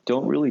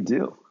 don't really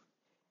do.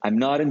 I'm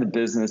not in the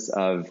business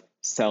of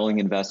selling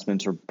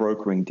investments or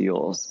brokering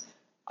deals.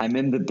 I'm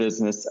in the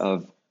business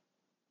of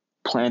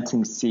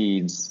planting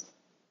seeds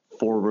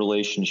for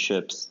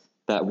relationships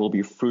that will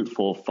be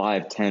fruitful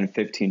 5, 10,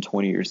 15,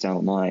 20 years down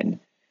the line.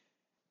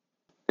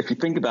 If you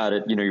think about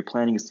it, you're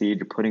planting a seed,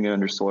 you're putting it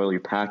under soil, you're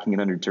packing it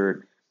under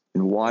dirt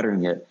and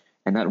watering it.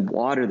 And that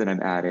water that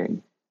I'm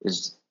adding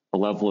is a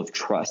level of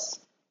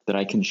trust that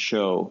I can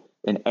show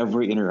in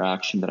every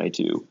interaction that I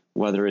do,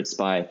 whether it's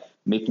by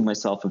making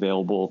myself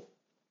available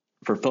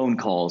for phone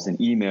calls and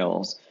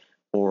emails,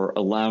 or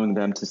allowing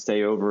them to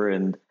stay over,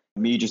 and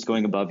me just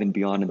going above and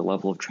beyond in the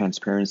level of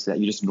transparency that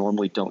you just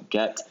normally don't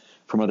get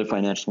from other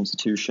financial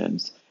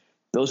institutions.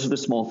 Those are the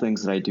small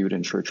things that I do to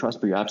ensure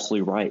trust, but you're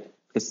absolutely right.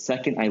 The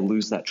second I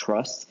lose that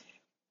trust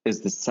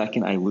is the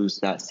second I lose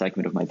that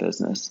segment of my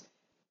business.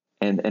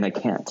 And I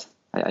can't.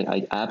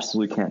 I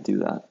absolutely can't do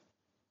that.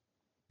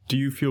 Do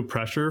you feel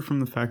pressure from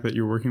the fact that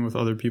you're working with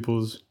other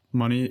people's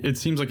money? It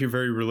seems like you're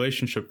very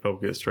relationship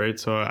focused, right?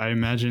 So I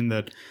imagine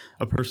that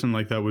a person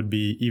like that would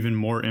be even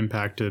more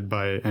impacted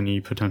by any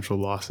potential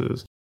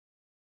losses.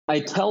 I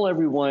tell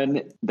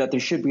everyone that there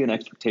should be an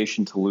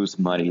expectation to lose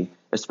money,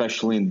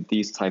 especially in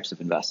these types of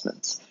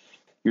investments.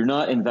 You're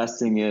not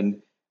investing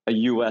in a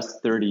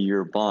US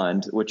 30-year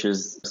bond, which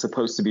is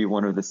supposed to be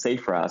one of the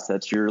safer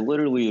assets. You're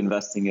literally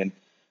investing in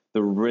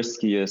the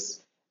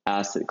riskiest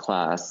asset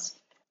class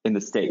in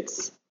the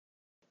States,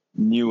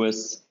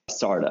 newest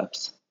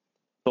startups.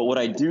 But what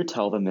I do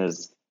tell them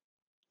is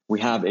we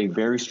have a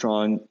very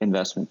strong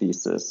investment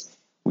thesis.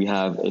 We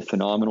have a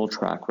phenomenal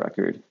track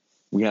record.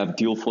 We have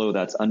deal flow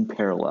that's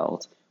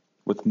unparalleled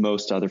with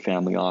most other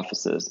family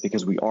offices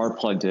because we are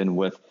plugged in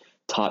with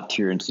top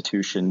tier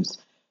institutions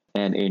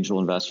and angel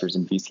investors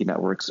and VC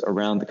networks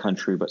around the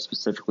country, but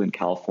specifically in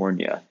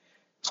California.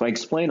 So I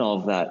explain all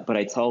of that, but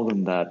I tell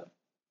them that,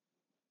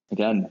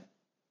 again,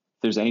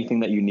 if there's anything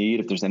that you need,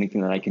 if there's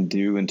anything that I can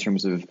do in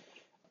terms of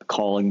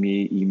calling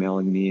me,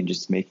 emailing me, and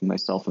just making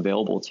myself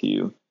available to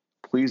you,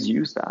 please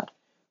use that.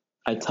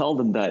 I tell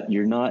them that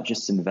you're not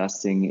just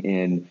investing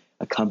in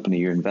a company,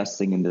 you're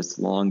investing in this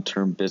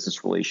long-term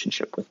business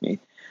relationship with me.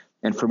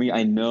 And for me,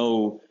 I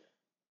know,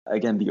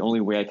 again, the only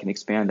way I can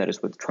expand that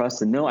is with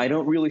trust. And no, I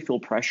don't really feel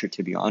pressure,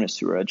 to be honest,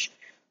 Suraj.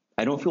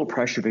 I don't feel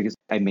pressure because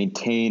I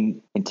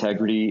maintain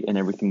integrity in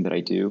everything that I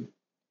do.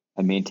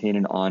 I maintain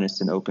an honest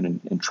and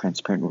open and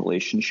transparent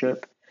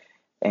relationship.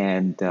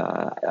 And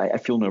I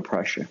feel no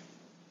pressure,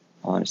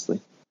 honestly.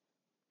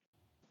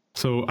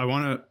 So I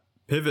want to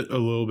pivot a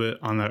little bit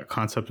on that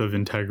concept of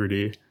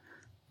integrity.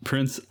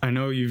 Prince, I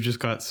know you've just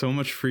got so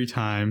much free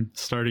time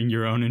starting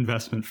your own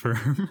investment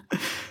firm.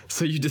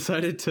 So you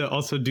decided to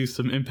also do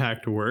some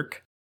impact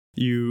work.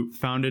 You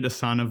founded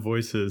Asana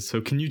Voices.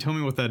 So can you tell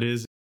me what that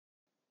is?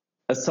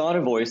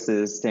 Asana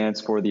Voices stands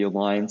for the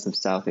Alliance of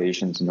South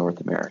Asians in North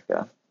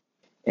America.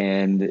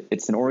 And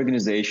it's an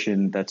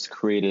organization that's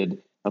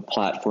created a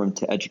platform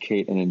to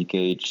educate and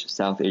engage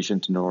South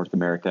Asians in North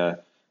America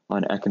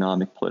on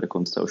economic, political,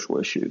 and social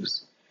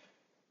issues.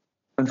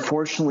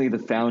 Unfortunately, the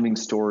founding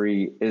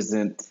story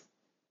isn't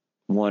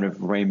one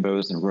of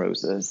rainbows and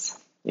roses.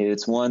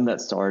 It's one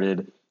that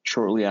started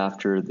shortly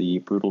after the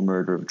brutal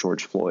murder of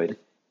George Floyd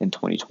in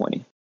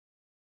 2020.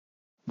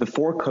 The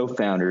four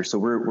co-founders, so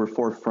we're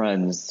four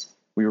friends,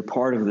 we were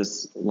part of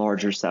this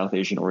larger South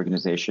Asian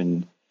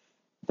organization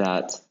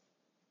that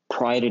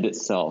prided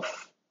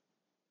itself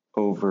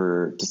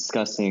over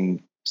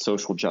discussing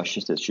social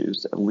justice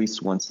issues at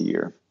least once a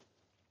year.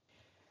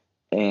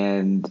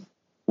 And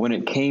when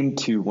it came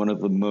to one of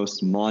the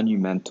most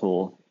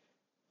monumental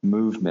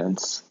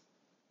movements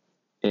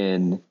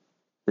in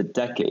the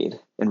decade,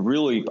 and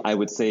really, I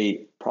would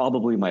say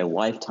probably my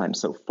lifetime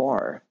so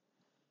far,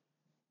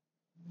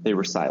 they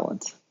were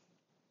silent.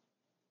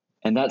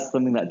 And that's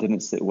something that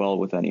didn't sit well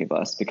with any of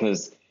us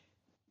because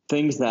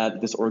things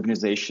that this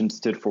organization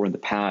stood for in the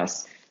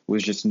past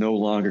was just no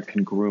longer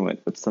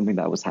congruent with something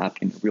that was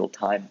happening in real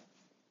time.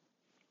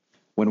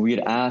 When we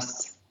had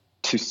asked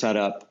to set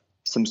up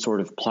some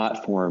sort of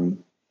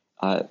platform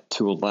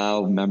to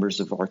allow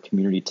members of our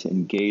community to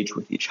engage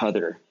with each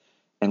other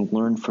and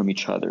learn from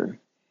each other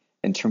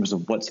in terms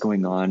of what's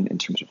going on in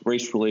terms of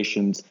race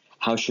relations,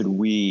 how should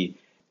we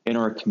in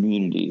our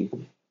community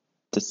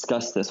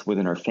discuss this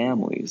within our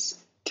families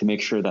to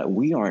make sure that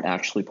we aren't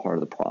actually part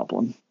of the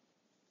problem.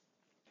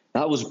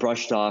 That was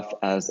brushed off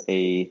as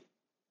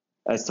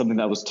something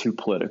that was too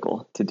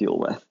political to deal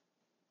with.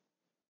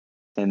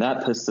 And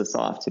that pissed us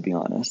off, to be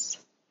honest,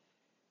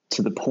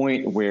 to the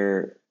point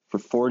where for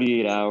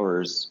 48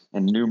 hours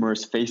and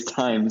numerous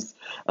FaceTimes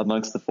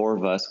amongst the four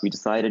of us, we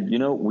decided,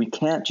 we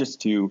can't just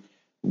do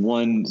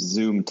one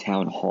Zoom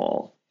town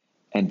hall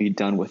and be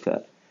done with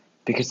it.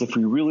 Because if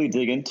we really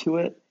dig into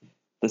it,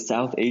 the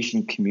South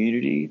Asian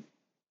community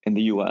in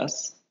the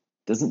US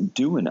doesn't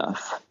do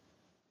enough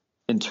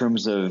in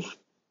terms of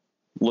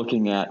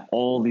looking at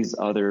all these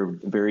other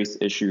various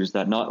issues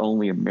that not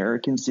only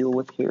Americans deal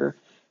with here,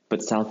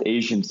 but South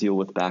Asians deal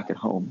with back at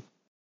home.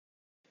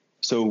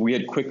 So we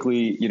had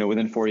quickly,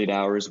 within 48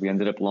 hours, we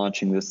ended up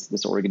launching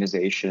this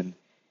organization,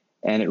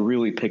 and it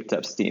really picked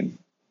up steam.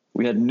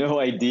 We had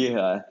no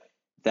idea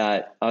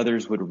that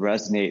others would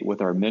resonate with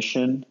our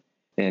mission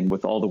and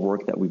with all the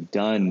work that we've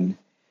done.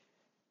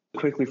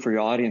 Quickly, for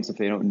your audience, if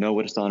they don't know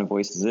what Asana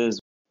Voices is,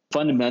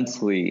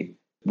 fundamentally,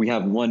 we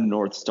have one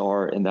North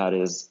Star, and that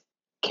is,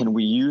 can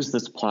we use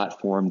this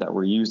platform that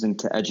we're using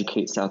to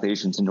educate South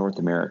Asians in North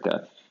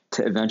America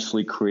to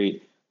eventually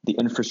create the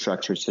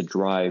infrastructure to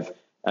drive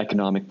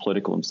economic,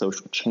 political, and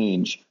social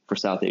change for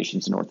South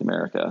Asians in North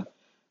America?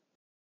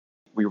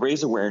 We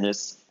raise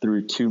awareness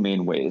through two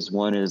main ways.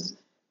 One is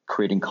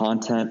creating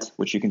content,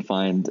 which you can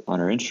find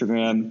on our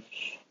Instagram,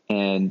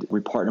 and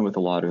we partner with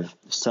a lot of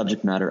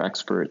subject matter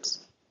experts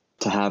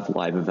to have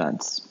live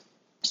events.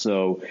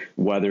 So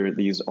whether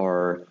these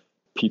are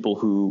people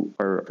who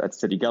are at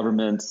city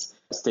governments,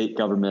 state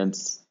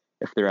governments,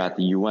 if they're at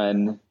the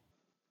UN.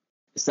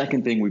 The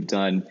second thing we've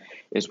done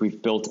is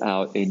we've built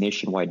out a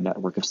nationwide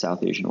network of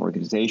South Asian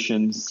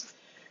organizations.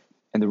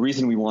 And the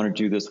reason we wanted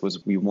to do this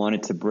was we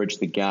wanted to bridge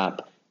the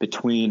gap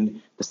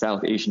between the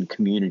South Asian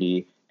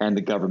community and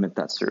the government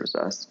that serves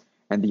us.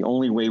 And the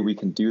only way we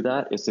can do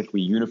that is if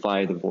we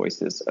unify the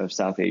voices of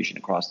South Asian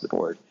across the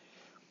board.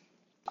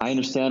 I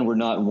understand we're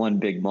not one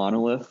big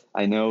monolith.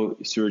 I know,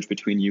 Suraj,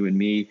 between you and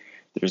me,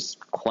 There's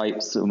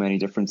quite so many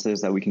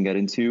differences that we can get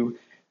into,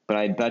 but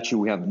I bet you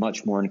we have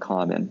much more in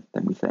common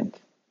than we think.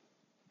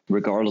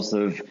 Regardless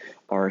of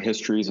our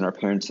histories and our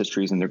parents'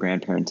 histories and their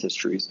grandparents'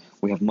 histories,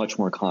 we have much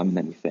more in common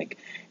than we think.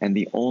 And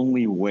the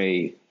only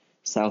way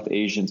South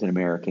Asians and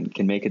Americans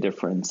can make a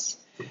difference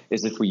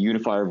is if we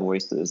unify our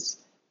voices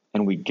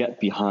and we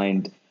get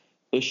behind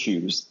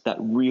issues that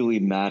really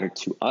matter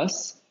to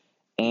us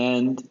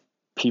and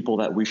people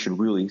that we should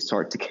really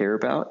start to care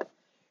about.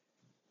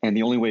 And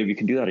the only way we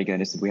can do that,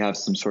 again, is if we have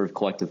some sort of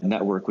collective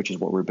network, which is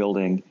what we're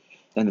building.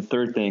 And the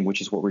third thing,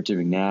 which is what we're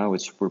doing now,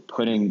 is we're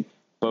putting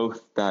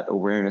both that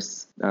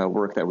awareness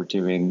work that we're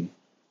doing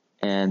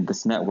and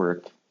this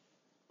network,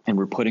 and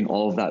we're putting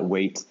all of that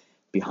weight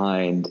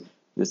behind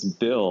this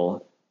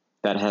bill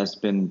that has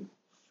been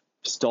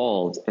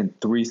stalled in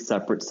 3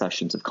 separate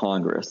sessions of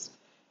Congress.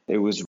 It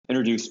was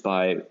introduced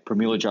by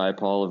Pramila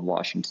Jayapal of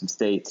Washington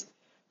State.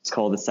 It's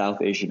called the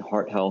South Asian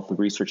Heart Health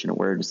Research and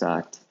Awareness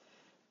Act.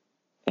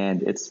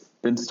 And it's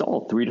been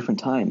stalled 3 different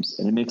times,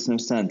 and it makes no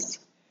sense.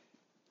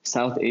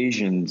 South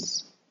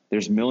Asians,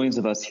 there's millions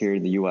of us here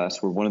in the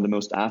U.S. We're one of the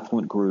most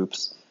affluent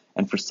groups,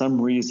 and for some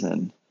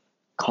reason,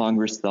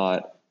 Congress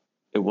thought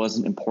it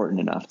wasn't important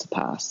enough to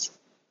pass.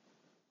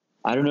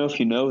 I don't know if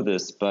you know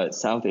this, but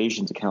South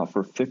Asians account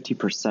for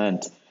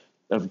 50%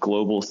 of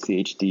global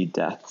CHD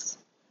deaths.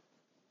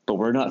 But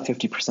we're not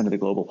 50% of the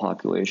global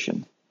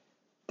population.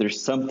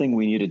 There's something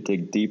we need to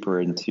dig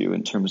deeper into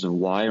in terms of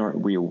why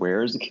aren't we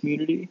aware as a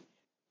community,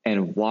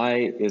 and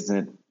why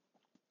isn't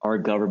our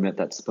government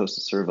that's supposed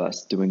to serve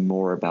us doing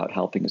more about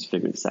helping us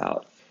figure this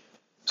out.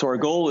 So our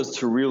goal is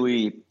to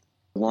really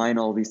line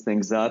all these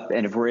things up.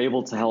 And if we're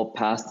able to help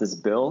pass this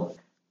bill,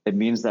 it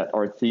means that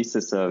our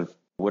thesis of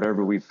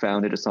whatever we've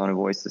founded Asana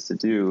Voices to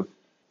do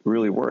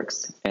really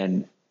works.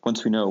 And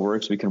once we know it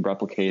works, we can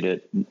replicate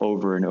it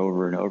over and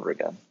over and over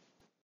again.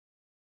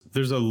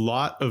 There's a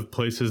lot of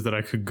places that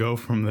I could go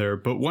from there,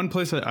 but one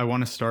place I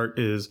want to start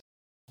is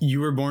you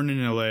were born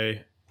in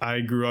LA.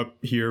 I grew up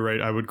here,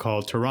 right? I would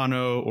call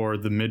Toronto or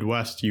the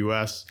Midwest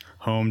US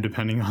home,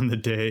 depending on the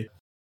day.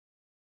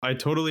 I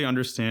totally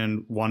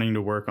understand wanting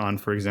to work on,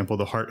 for example,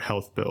 the heart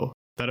health bill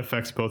that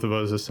affects both of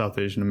us as South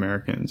Asian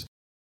Americans.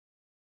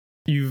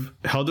 You've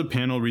held a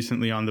panel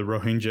recently on the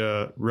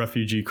Rohingya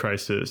refugee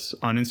crisis.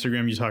 On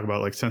Instagram, you talk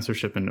about like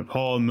censorship in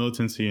Nepal,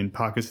 militancy in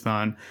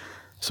Pakistan.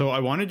 So I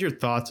wanted your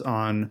thoughts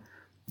on,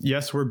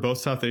 yes, we're both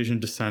South Asian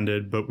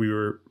descended, but we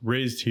were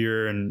raised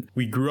here and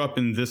we grew up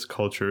in this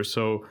culture.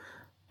 So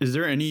is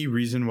there any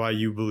reason why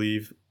you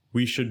believe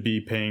we should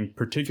be paying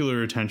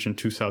particular attention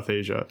to South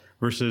Asia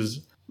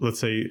versus, let's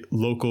say,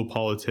 local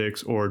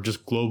politics or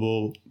just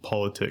global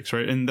politics,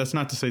 right? And that's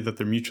not to say that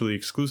they're mutually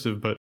exclusive,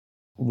 but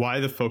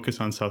why the focus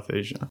on South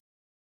Asia?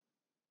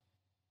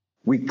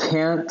 We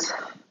can't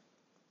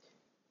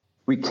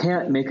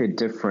make a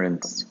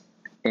difference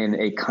in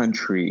a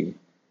country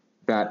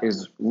that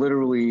is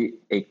literally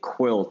a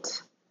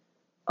quilt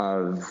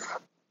of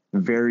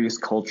various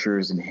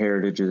cultures and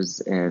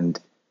heritages and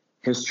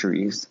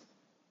histories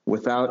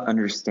without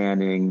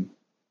understanding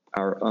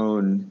our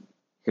own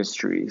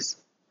histories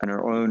and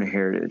our own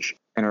heritage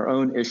and our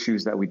own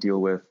issues that we deal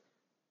with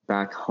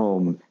back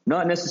home,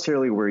 not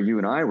necessarily where you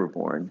and I were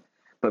born,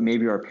 but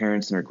maybe our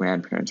parents and our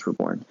grandparents were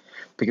born,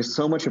 because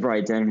so much of our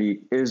identity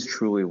is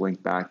truly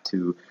linked back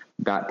to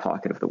that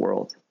pocket of the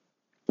world.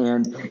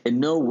 And in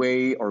no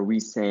way are we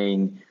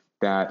saying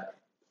that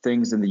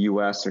things in the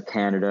US or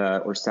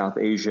Canada or South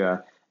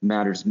Asia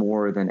matters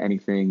more than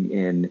anything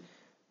in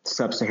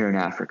Sub-Saharan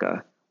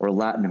Africa or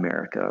Latin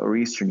America or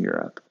Eastern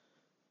Europe.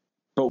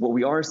 But what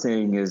we are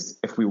saying is,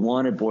 if we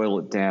want to boil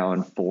it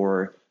down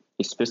for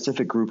a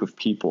specific group of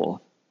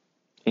people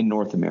in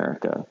North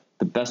America,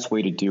 the best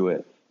way to do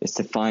it is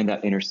to find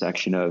that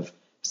intersection of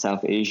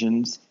South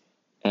Asians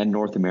and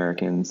North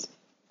Americans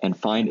and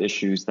find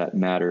issues that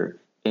matter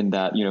in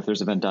that, if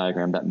there's a Venn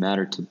diagram, that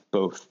matter to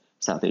both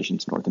South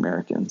Asians and North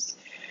Americans.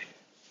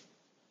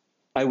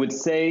 I would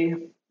say,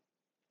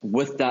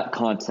 with that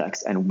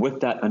context and with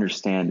that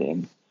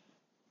understanding,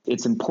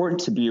 it's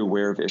important to be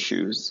aware of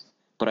issues,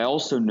 but I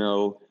also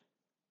know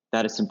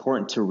that it's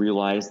important to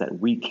realize that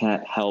we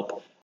can't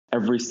help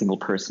every single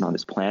person on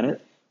this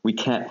planet. We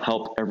can't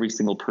help every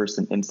single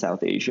person in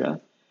South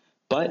Asia.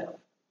 But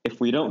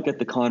if we don't get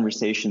the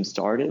conversation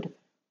started,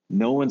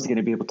 no one's going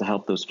to be able to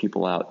help those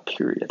people out,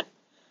 period.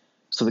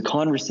 So the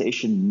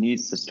conversation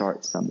needs to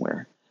start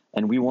somewhere,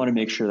 and we want to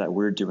make sure that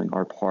we're doing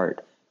our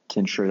part to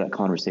ensure that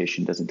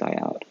conversation doesn't die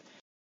out.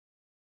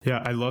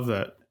 Yeah, I love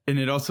that. And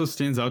it also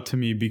stands out to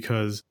me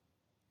because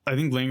I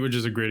think language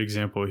is a great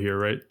example here,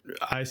 right?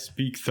 I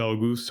speak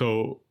Telugu,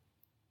 so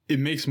it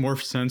makes more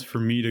sense for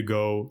me to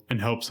go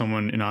and help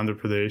someone in Andhra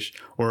Pradesh,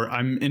 or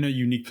I'm in a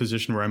unique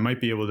position where I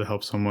might be able to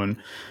help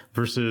someone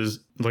versus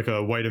like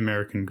a white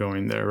American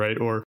going there, right?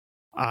 Or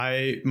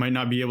I might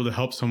not be able to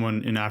help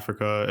someone in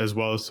Africa as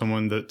well as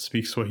someone that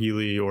speaks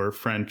Swahili or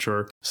French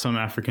or some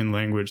African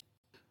language.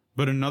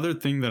 But another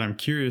thing that I'm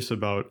curious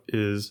about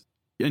is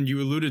And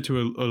you alluded to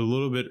a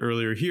little bit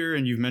earlier here,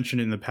 and you've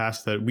mentioned in the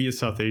past that we as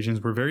South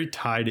Asians were very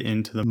tied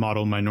into the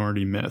model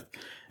minority myth.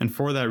 And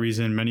for that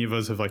reason, many of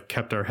us have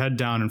kept our head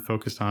down and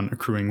focused on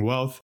accruing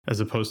wealth as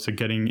opposed to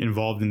getting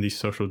involved in these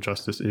social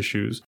justice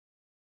issues.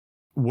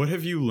 What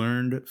have you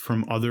learned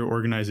from other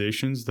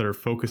organizations that are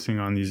focusing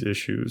on these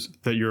issues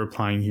that you're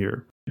applying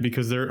here?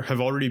 Because there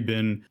have already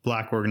been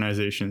Black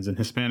organizations and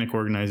Hispanic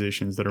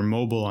organizations that are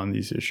mobile on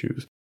these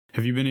issues.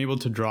 Have you been able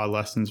to draw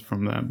lessons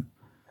from them?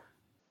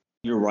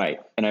 You're right.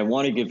 And I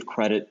want to give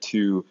credit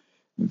to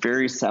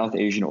various South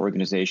Asian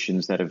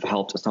organizations that have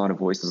helped Asana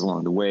Voices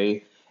along the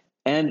way,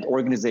 and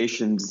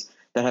organizations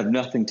that have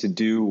nothing to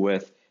do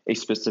with a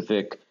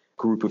specific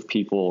group of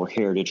people,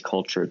 heritage,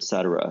 culture,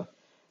 etc.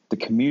 The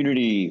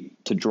community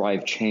to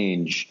drive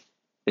change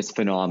is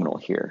phenomenal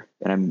here,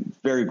 and I'm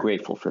very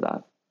grateful for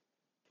that.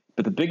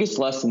 But the biggest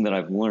lesson that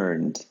I've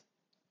learned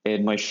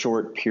in my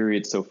short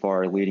period so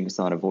far leading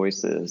Asana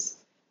Voices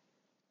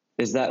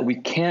is that we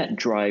can't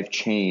drive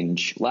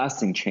change,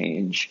 lasting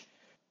change,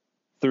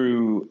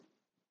 through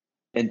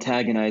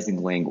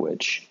antagonizing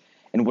language.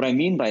 And what I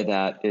mean by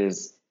that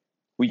is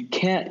we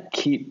can't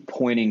keep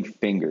pointing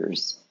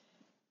fingers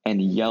and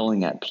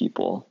yelling at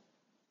people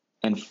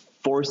and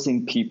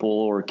forcing people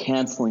or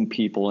canceling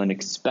people and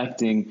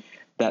expecting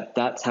that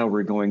that's how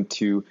we're going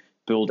to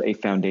build a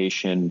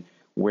foundation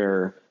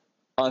where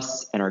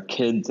us and our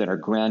kids and our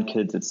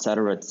grandkids, et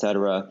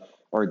cetera,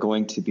 are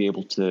going to be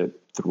able to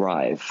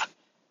thrive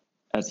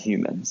as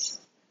humans.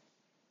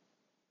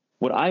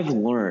 What I've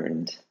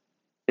learned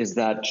is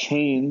that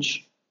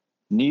change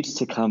needs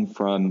to come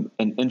from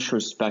an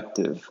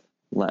introspective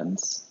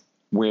lens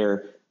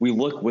where we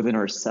look within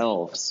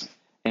ourselves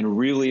and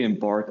really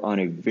embark on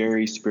a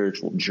very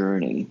spiritual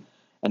journey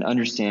and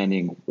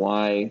understanding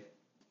why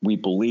we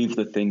believe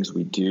the things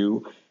we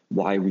do,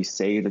 why we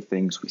say the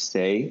things we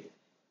say,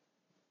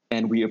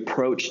 and we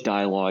approach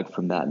dialogue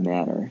from that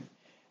manner.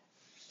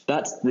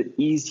 That's the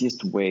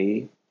easiest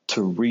way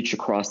to reach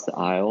across the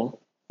aisle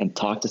and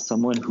talk to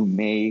someone who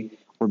may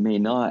or may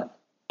not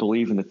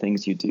believe in the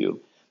things you do.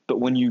 But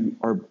when you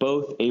are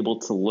both able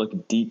to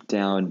look deep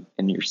down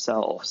in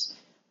yourselves,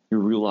 you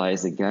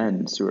realize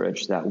again,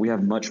 Suraj, that we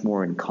have much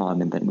more in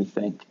common than we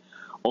think.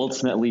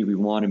 Ultimately, we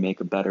want to make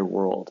a better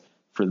world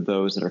for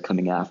those that are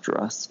coming after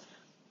us.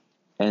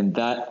 And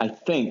that, I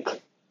think,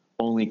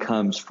 only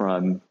comes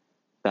from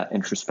that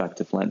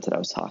introspective lens that I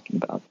was talking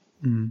about.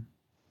 Mm.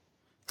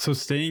 So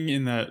staying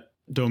in that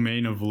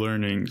domain of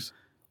learnings,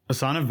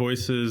 Asana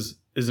Voices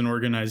is an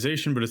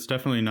organization, but it's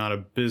definitely not a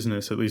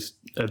business, at least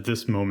at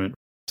this moment.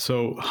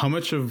 So how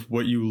much of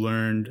what you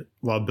learned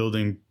while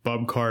building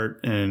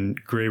Bubcart and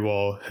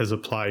Graywall has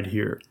applied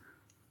here?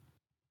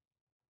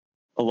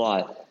 A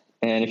lot.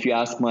 And if you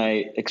ask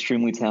my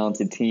extremely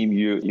talented team,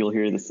 you'll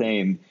hear the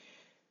same.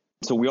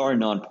 So we are a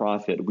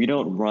nonprofit. We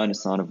don't run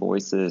Asana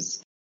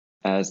Voices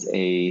as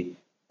a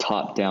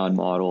top-down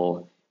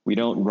model. We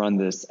don't run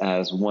this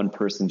as one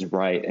person's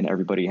right and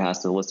everybody has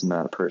to listen to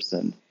that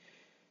person.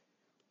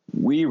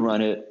 We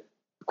run it,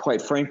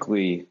 quite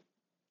frankly,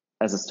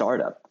 as a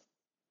startup.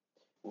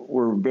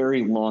 We're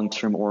very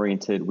long-term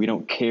oriented. We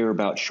don't care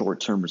about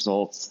short-term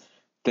results.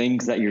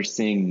 Things that you're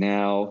seeing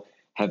now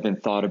have been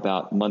thought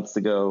about months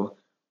ago,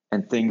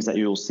 and things that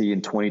you'll see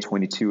in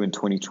 2022 and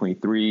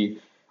 2023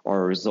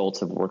 are a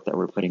result of work that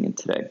we're putting in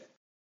today.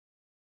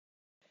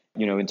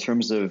 In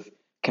terms of,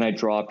 can I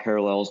draw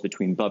parallels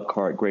between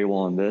Bubcart,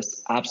 Graywall, and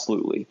this?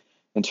 Absolutely.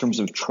 In terms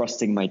of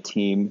trusting my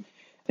team,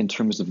 in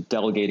terms of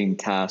delegating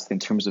tasks, in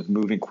terms of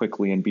moving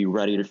quickly and be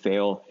ready to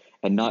fail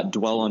and not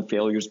dwell on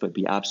failures, but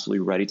be absolutely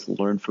ready to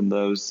learn from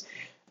those.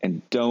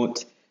 And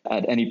don't,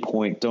 at any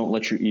point, don't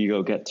let your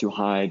ego get too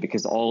high,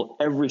 because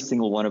every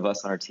single one of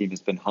us on our team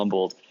has been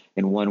humbled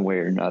in one way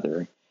or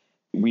another.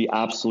 We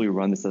absolutely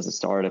run this as a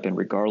startup, and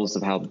regardless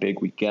of how big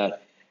we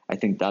get, I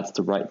think that's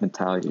the right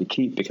mentality to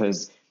keep,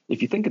 because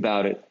if you think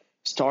about it,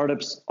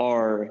 startups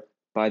are,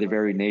 by their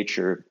very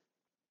nature,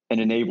 an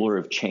enabler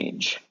of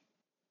change,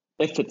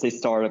 if it's a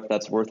startup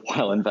that's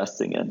worthwhile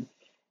investing in.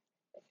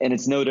 And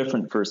it's no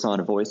different for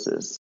Asana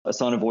Voices.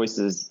 Asana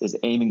Voices is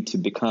aiming to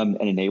become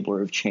an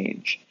enabler of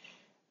change.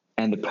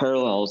 And the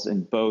parallels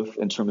in both,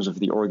 in terms of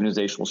the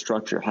organizational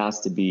structure, has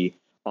to be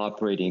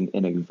operating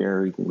in a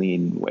very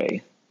lean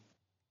way.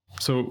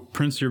 So,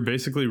 Prince, you're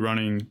basically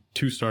running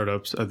two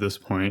startups at this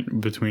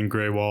point between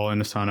Graywall and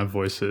Asana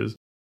Voices.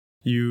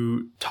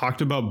 You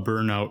talked about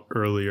burnout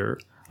earlier.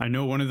 I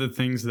know one of the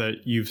things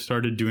that you've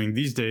started doing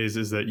these days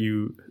is that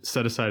you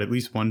set aside at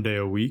least one day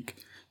a week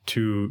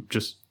to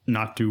just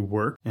not do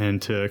work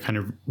and to kind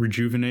of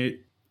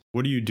rejuvenate.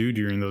 What do you do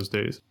during those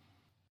days?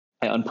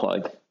 I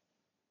unplug.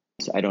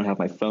 I don't have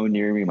my phone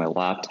near me, my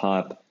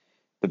laptop.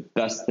 The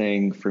best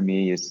thing for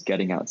me is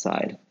getting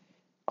outside.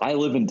 I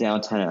live in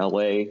downtown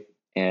LA,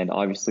 and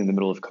obviously in the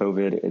middle of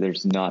COVID,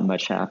 there's not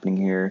much happening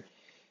here.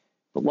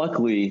 But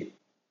luckily,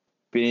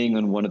 being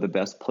in one of the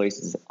best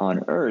places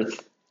on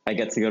earth, I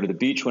get to go to the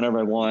beach whenever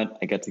I want.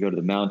 I get to go to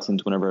the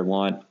mountains whenever I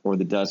want, or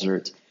the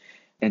desert.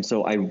 And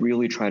so I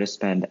really try to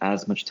spend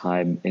as much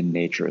time in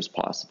nature as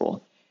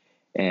possible.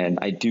 And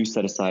I do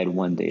set aside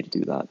one day to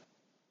do that.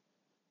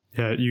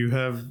 Yeah, you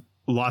have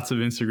lots of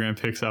Instagram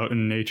pics out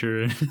in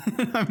nature.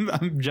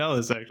 I'm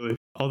jealous, actually.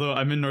 Although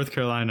I'm in North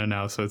Carolina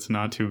now, so it's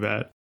not too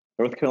bad.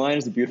 North Carolina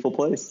is a beautiful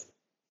place.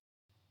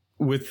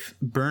 With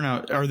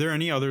burnout, are there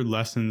any other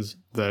lessons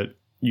that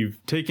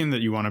you've taken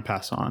that you want to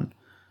pass on?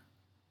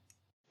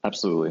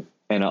 Absolutely.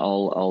 And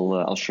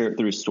I'll share it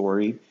through a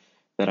story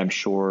that I'm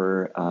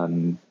sure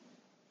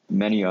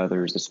many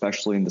others,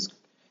 especially in this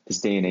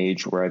day and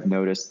age where I've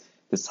noticed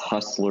this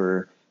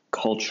hustler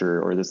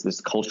culture, or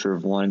this culture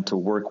of wanting to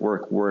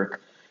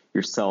work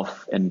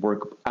yourself and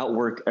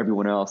outwork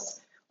everyone else,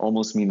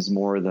 almost means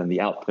more than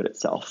the output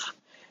itself.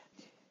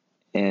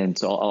 And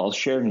so I'll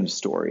share it in a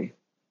story.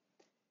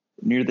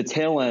 Near the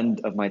tail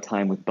end of my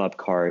time with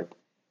Bubcart,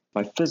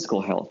 my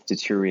physical health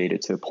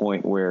deteriorated to a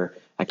point where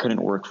I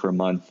couldn't work for a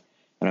month,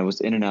 and I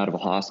was in and out of a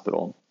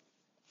hospital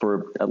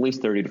for at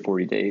least 30 to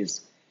 40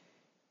 days.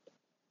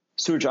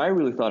 Suraj, I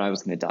really thought I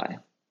was going to die.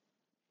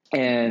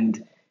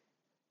 And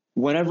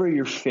whenever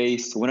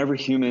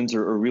humans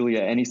or really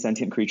any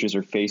sentient creatures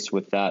are faced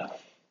with that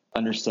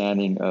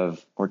understanding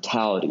of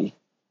mortality,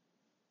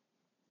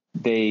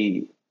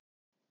 they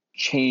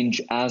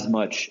change as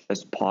much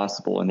as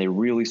possible, and they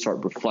really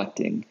start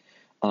reflecting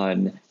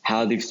on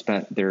how they've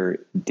spent their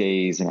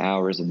days and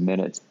hours and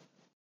minutes.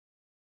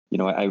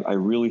 I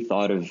really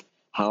thought of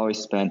how I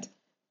spent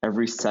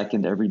every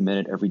second, every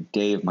minute, every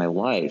day of my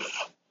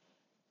life.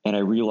 And I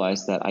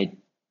realized that I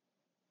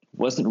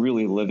wasn't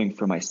really living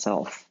for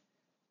myself.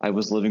 I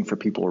was living for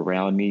people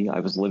around me. I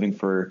was living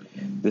for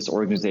this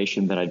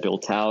organization that I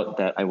built out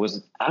that I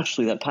wasn't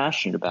actually that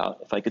passionate about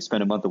if I could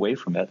spend a month away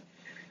from it.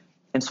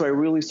 And so I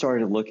really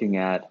started looking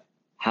at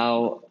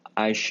how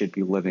I should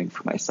be living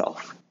for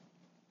myself.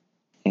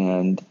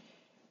 And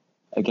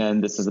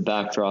again, this is a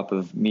backdrop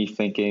of me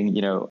thinking,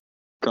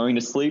 going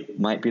to sleep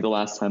might be the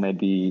last time I'd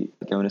be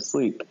going to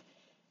sleep.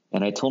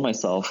 And I told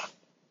myself,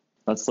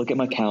 let's look at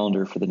my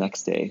calendar for the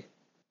next day.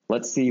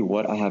 Let's see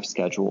what I have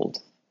scheduled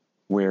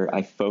where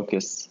I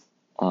focus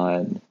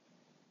on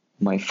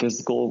my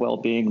physical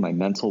well-being, my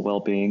mental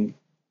well-being,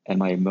 and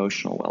my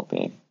emotional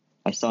well-being.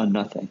 I saw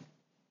nothing.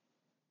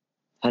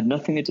 Had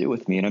nothing to do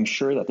with me. And I'm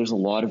sure that there's a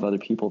lot of other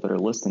people that are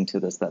listening to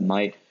this that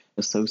might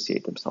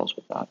associate themselves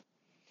with that.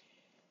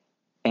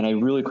 And I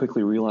really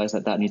quickly realized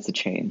that needs to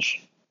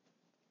change.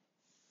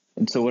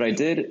 And so what I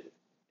did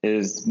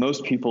is,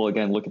 most people,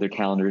 again, look at their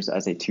calendars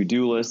as a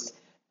to-do list.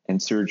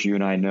 And Serge, you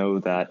and I know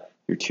that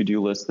your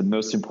to-do list, the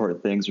most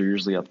important things are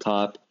usually up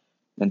top.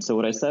 And so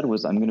what I said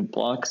was, I'm going to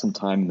block some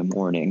time in the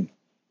morning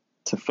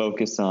to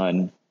focus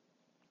on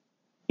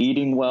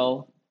eating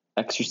well,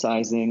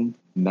 exercising,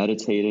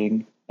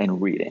 meditating,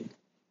 and reading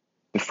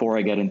before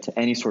I get into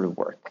any sort of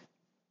work.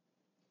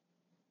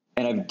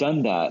 And I've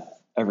done that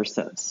ever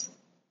since.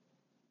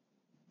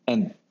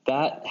 And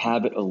that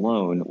habit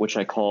alone, which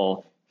I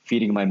call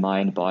feeding my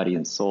mind, body,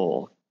 and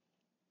soul,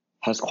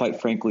 has quite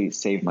frankly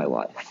saved my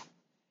life.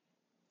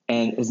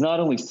 And it's not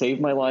only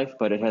saved my life,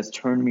 but it has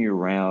turned me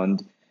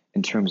around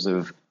in terms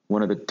of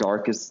one of the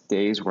darkest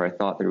days where I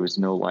thought there was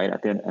no light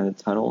at the end of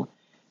the tunnel,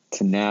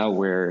 to now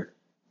where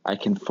I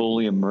can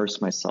fully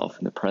immerse myself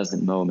in the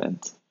present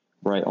moment,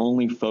 where I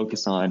only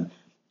focus on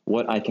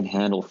what I can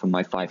handle from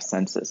my five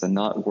senses and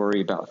not worry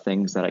about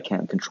things that I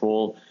can't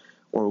control,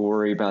 or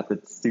worry about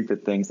the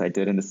stupid things I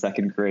did in the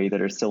second grade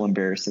that are still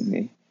embarrassing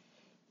me.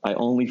 I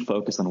only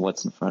focus on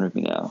what's in front of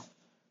me now.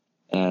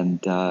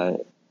 And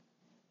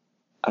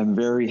I'm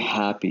very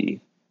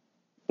happy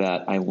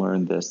that I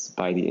learned this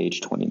by the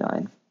age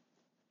 29.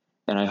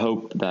 And I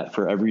hope that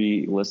for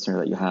every listener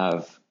that you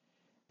have,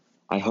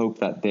 I hope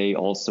that they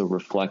also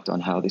reflect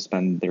on how they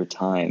spend their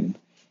time,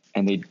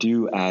 and they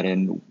do add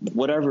in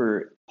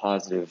whatever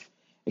positive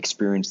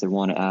experience they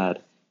want to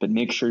add, but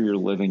make sure you're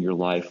living your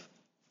life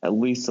at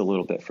least a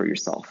little bit for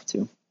yourself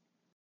too.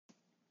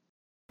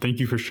 Thank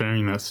you for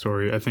sharing that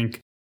story. I think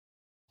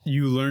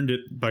you learned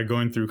it by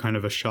going through kind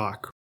of a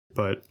shock,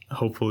 but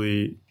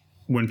hopefully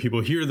when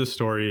people hear the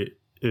story,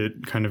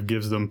 it kind of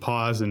gives them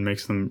pause and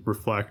makes them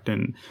reflect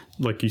and,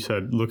 like you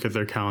said, look at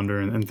their calendar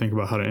and think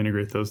about how to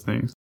integrate those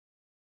things.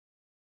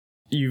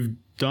 You've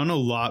done a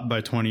lot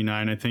by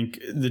 29. I think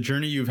the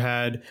journey you've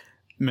had,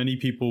 many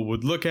people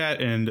would look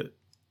at and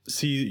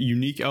see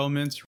unique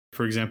elements.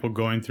 For example,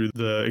 going through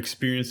the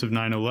experience of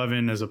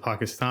 9/11 as a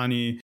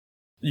Pakistani.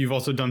 You've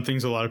also done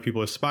things a lot of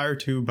people aspire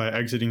to by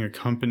exiting a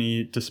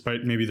company,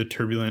 despite maybe the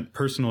turbulent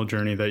personal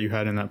journey that you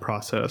had in that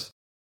process.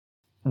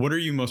 What are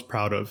you most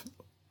proud of?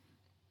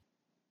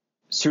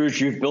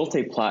 Suraj, you've built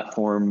a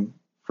platform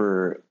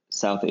for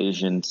South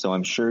Asians, so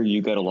I'm sure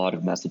you get a lot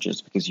of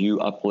messages because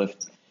you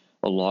uplift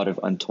a lot of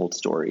untold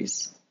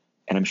stories.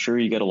 And I'm sure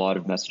you get a lot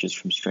of messages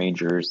from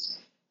strangers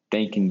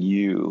thanking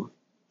you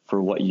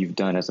for what you've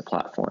done as a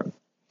platform.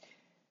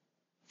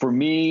 For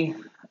me,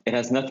 it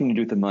has nothing to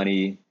do with the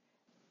money.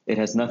 It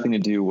has nothing to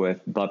do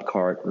with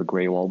Bubcart or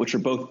Greywall, which are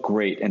both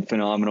great and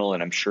phenomenal.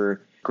 And I'm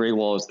sure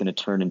Greywall is going to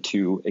turn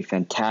into a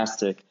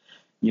fantastic,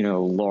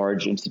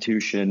 large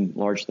institution,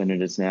 larger than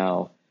it is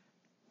now.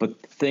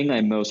 But the thing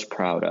I'm most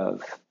proud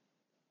of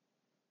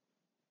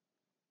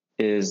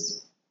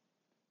is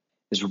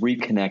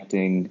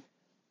reconnecting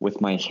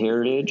with my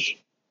heritage.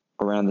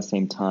 Around the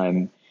same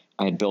time,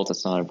 I had built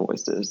Asana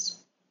Voices,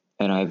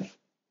 and I've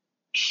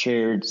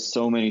shared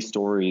so many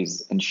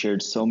stories and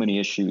shared so many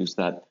issues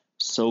that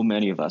so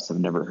many of us have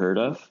never heard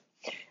of,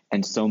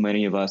 and so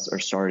many of us are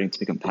starting to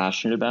become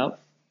passionate about.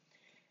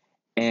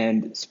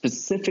 And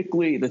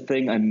specifically, the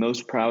thing I'm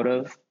most proud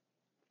of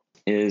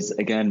is,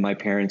 again, my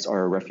parents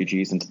are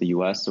refugees into the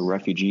US. So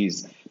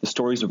the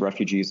stories of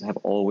refugees have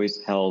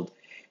always held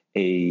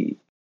a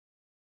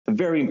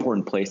very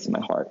important place in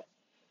my heart.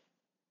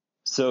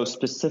 So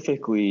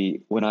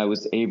specifically, when I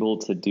was able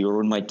to do, or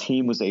when my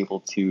team was able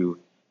to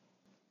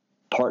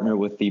partner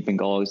with the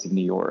Bengalis of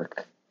New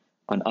York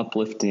on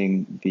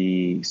uplifting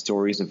the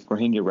stories of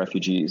Rohingya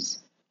refugees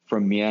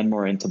from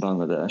Myanmar into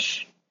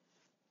Bangladesh,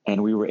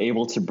 and we were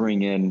able to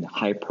bring in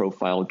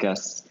high-profile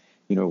guests,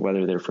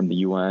 whether they're from the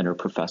UN or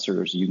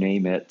professors, you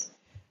name it,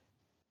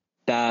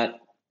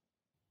 that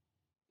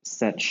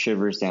sent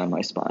shivers down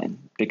my spine,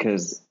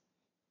 because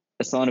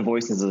Asana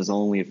Voices is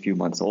only a few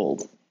months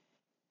old.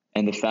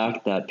 And the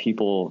fact that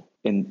people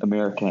in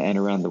America and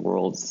around the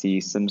world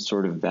see some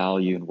sort of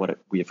value in what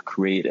we have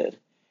created,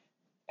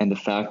 and the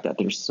fact that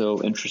they're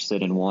so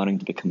interested in wanting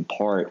to become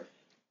part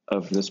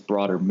of this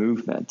broader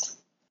movement,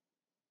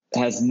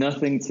 has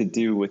nothing to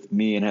do with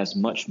me and has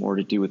much more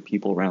to do with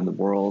people around the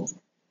world.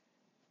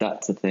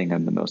 That's the thing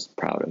I'm the most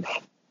proud of.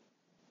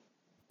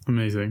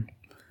 Amazing.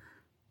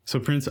 So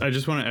Prince, I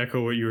just want to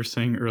echo what you were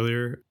saying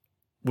earlier.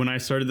 When I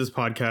started this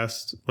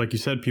podcast, like you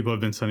said, people have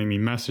been sending me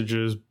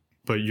messages,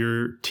 but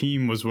your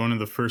team was one of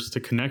the first to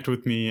connect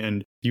with me,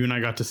 and you and I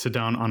got to sit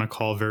down on a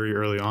call very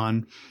early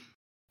on.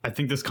 I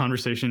think this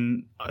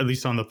conversation, at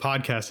least on the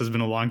podcast, has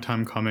been a long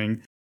time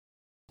coming.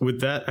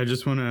 With that, I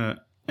just want to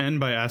end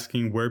by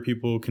asking where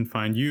people can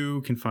find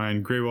you, can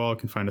find Graywall,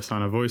 can find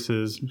Asana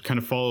Voices, kind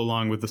of follow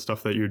along with the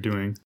stuff that you're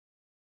doing.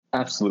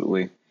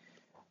 Absolutely.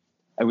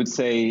 I would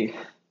say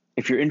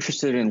if you're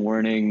interested in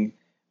learning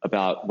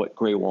about what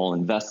Graywall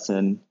invests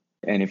in,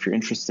 and if you're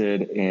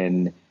interested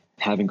in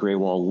having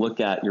Graywall look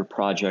at your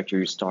project or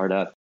your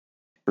startup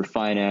for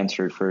finance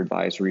or for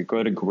advisory,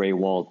 go to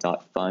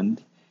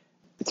graywall.fund.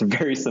 It's a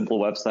very simple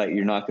website.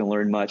 You're not going to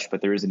learn much,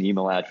 but there is an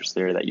email address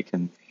there that you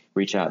can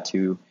reach out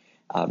to.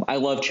 I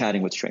love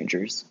chatting with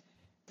strangers.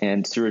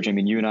 And Suraj,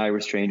 you and I were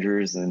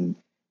strangers, and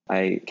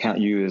I count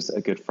you as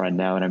a good friend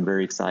now, and I'm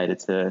very excited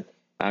to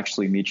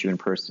actually meet you in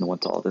person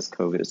once all this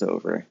COVID is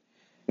over.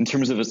 In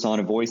terms of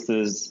Asana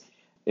Voices,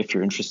 if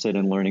you're interested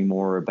in learning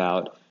more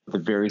about the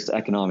various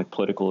economic,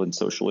 political, and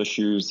social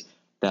issues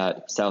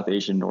that South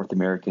Asian North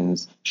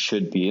Americans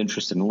should be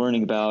interested in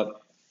learning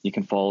about, you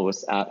can follow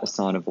us at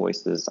Asana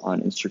Voices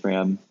on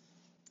Instagram. And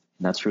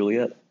that's really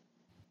it.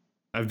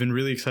 I've been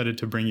really excited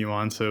to bring you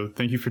on, so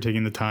thank you for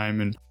taking the time,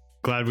 and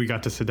glad we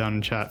got to sit down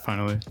and chat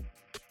finally.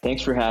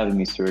 Thanks for having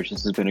me, Suraj.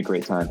 This has been a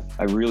great time.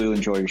 I really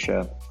enjoy your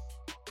show.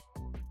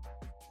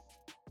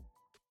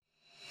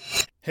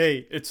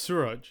 Hey, it's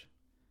Suraj.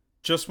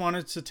 Just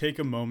wanted to take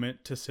a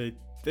moment to say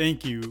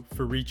thank you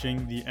for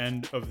reaching the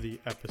end of the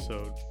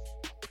episode.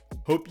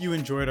 Hope you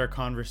enjoyed our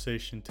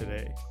conversation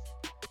today.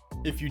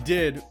 If you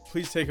did,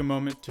 please take a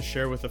moment to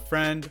share with a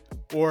friend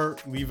or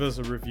leave us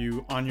a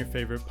review on your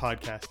favorite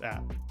podcast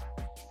app.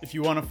 If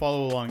you want to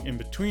follow along in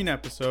between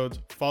episodes,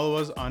 follow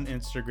us on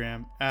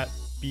Instagram at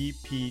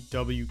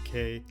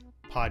BPWK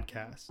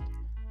Podcast.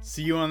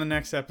 See you on the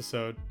next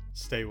episode.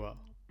 Stay well.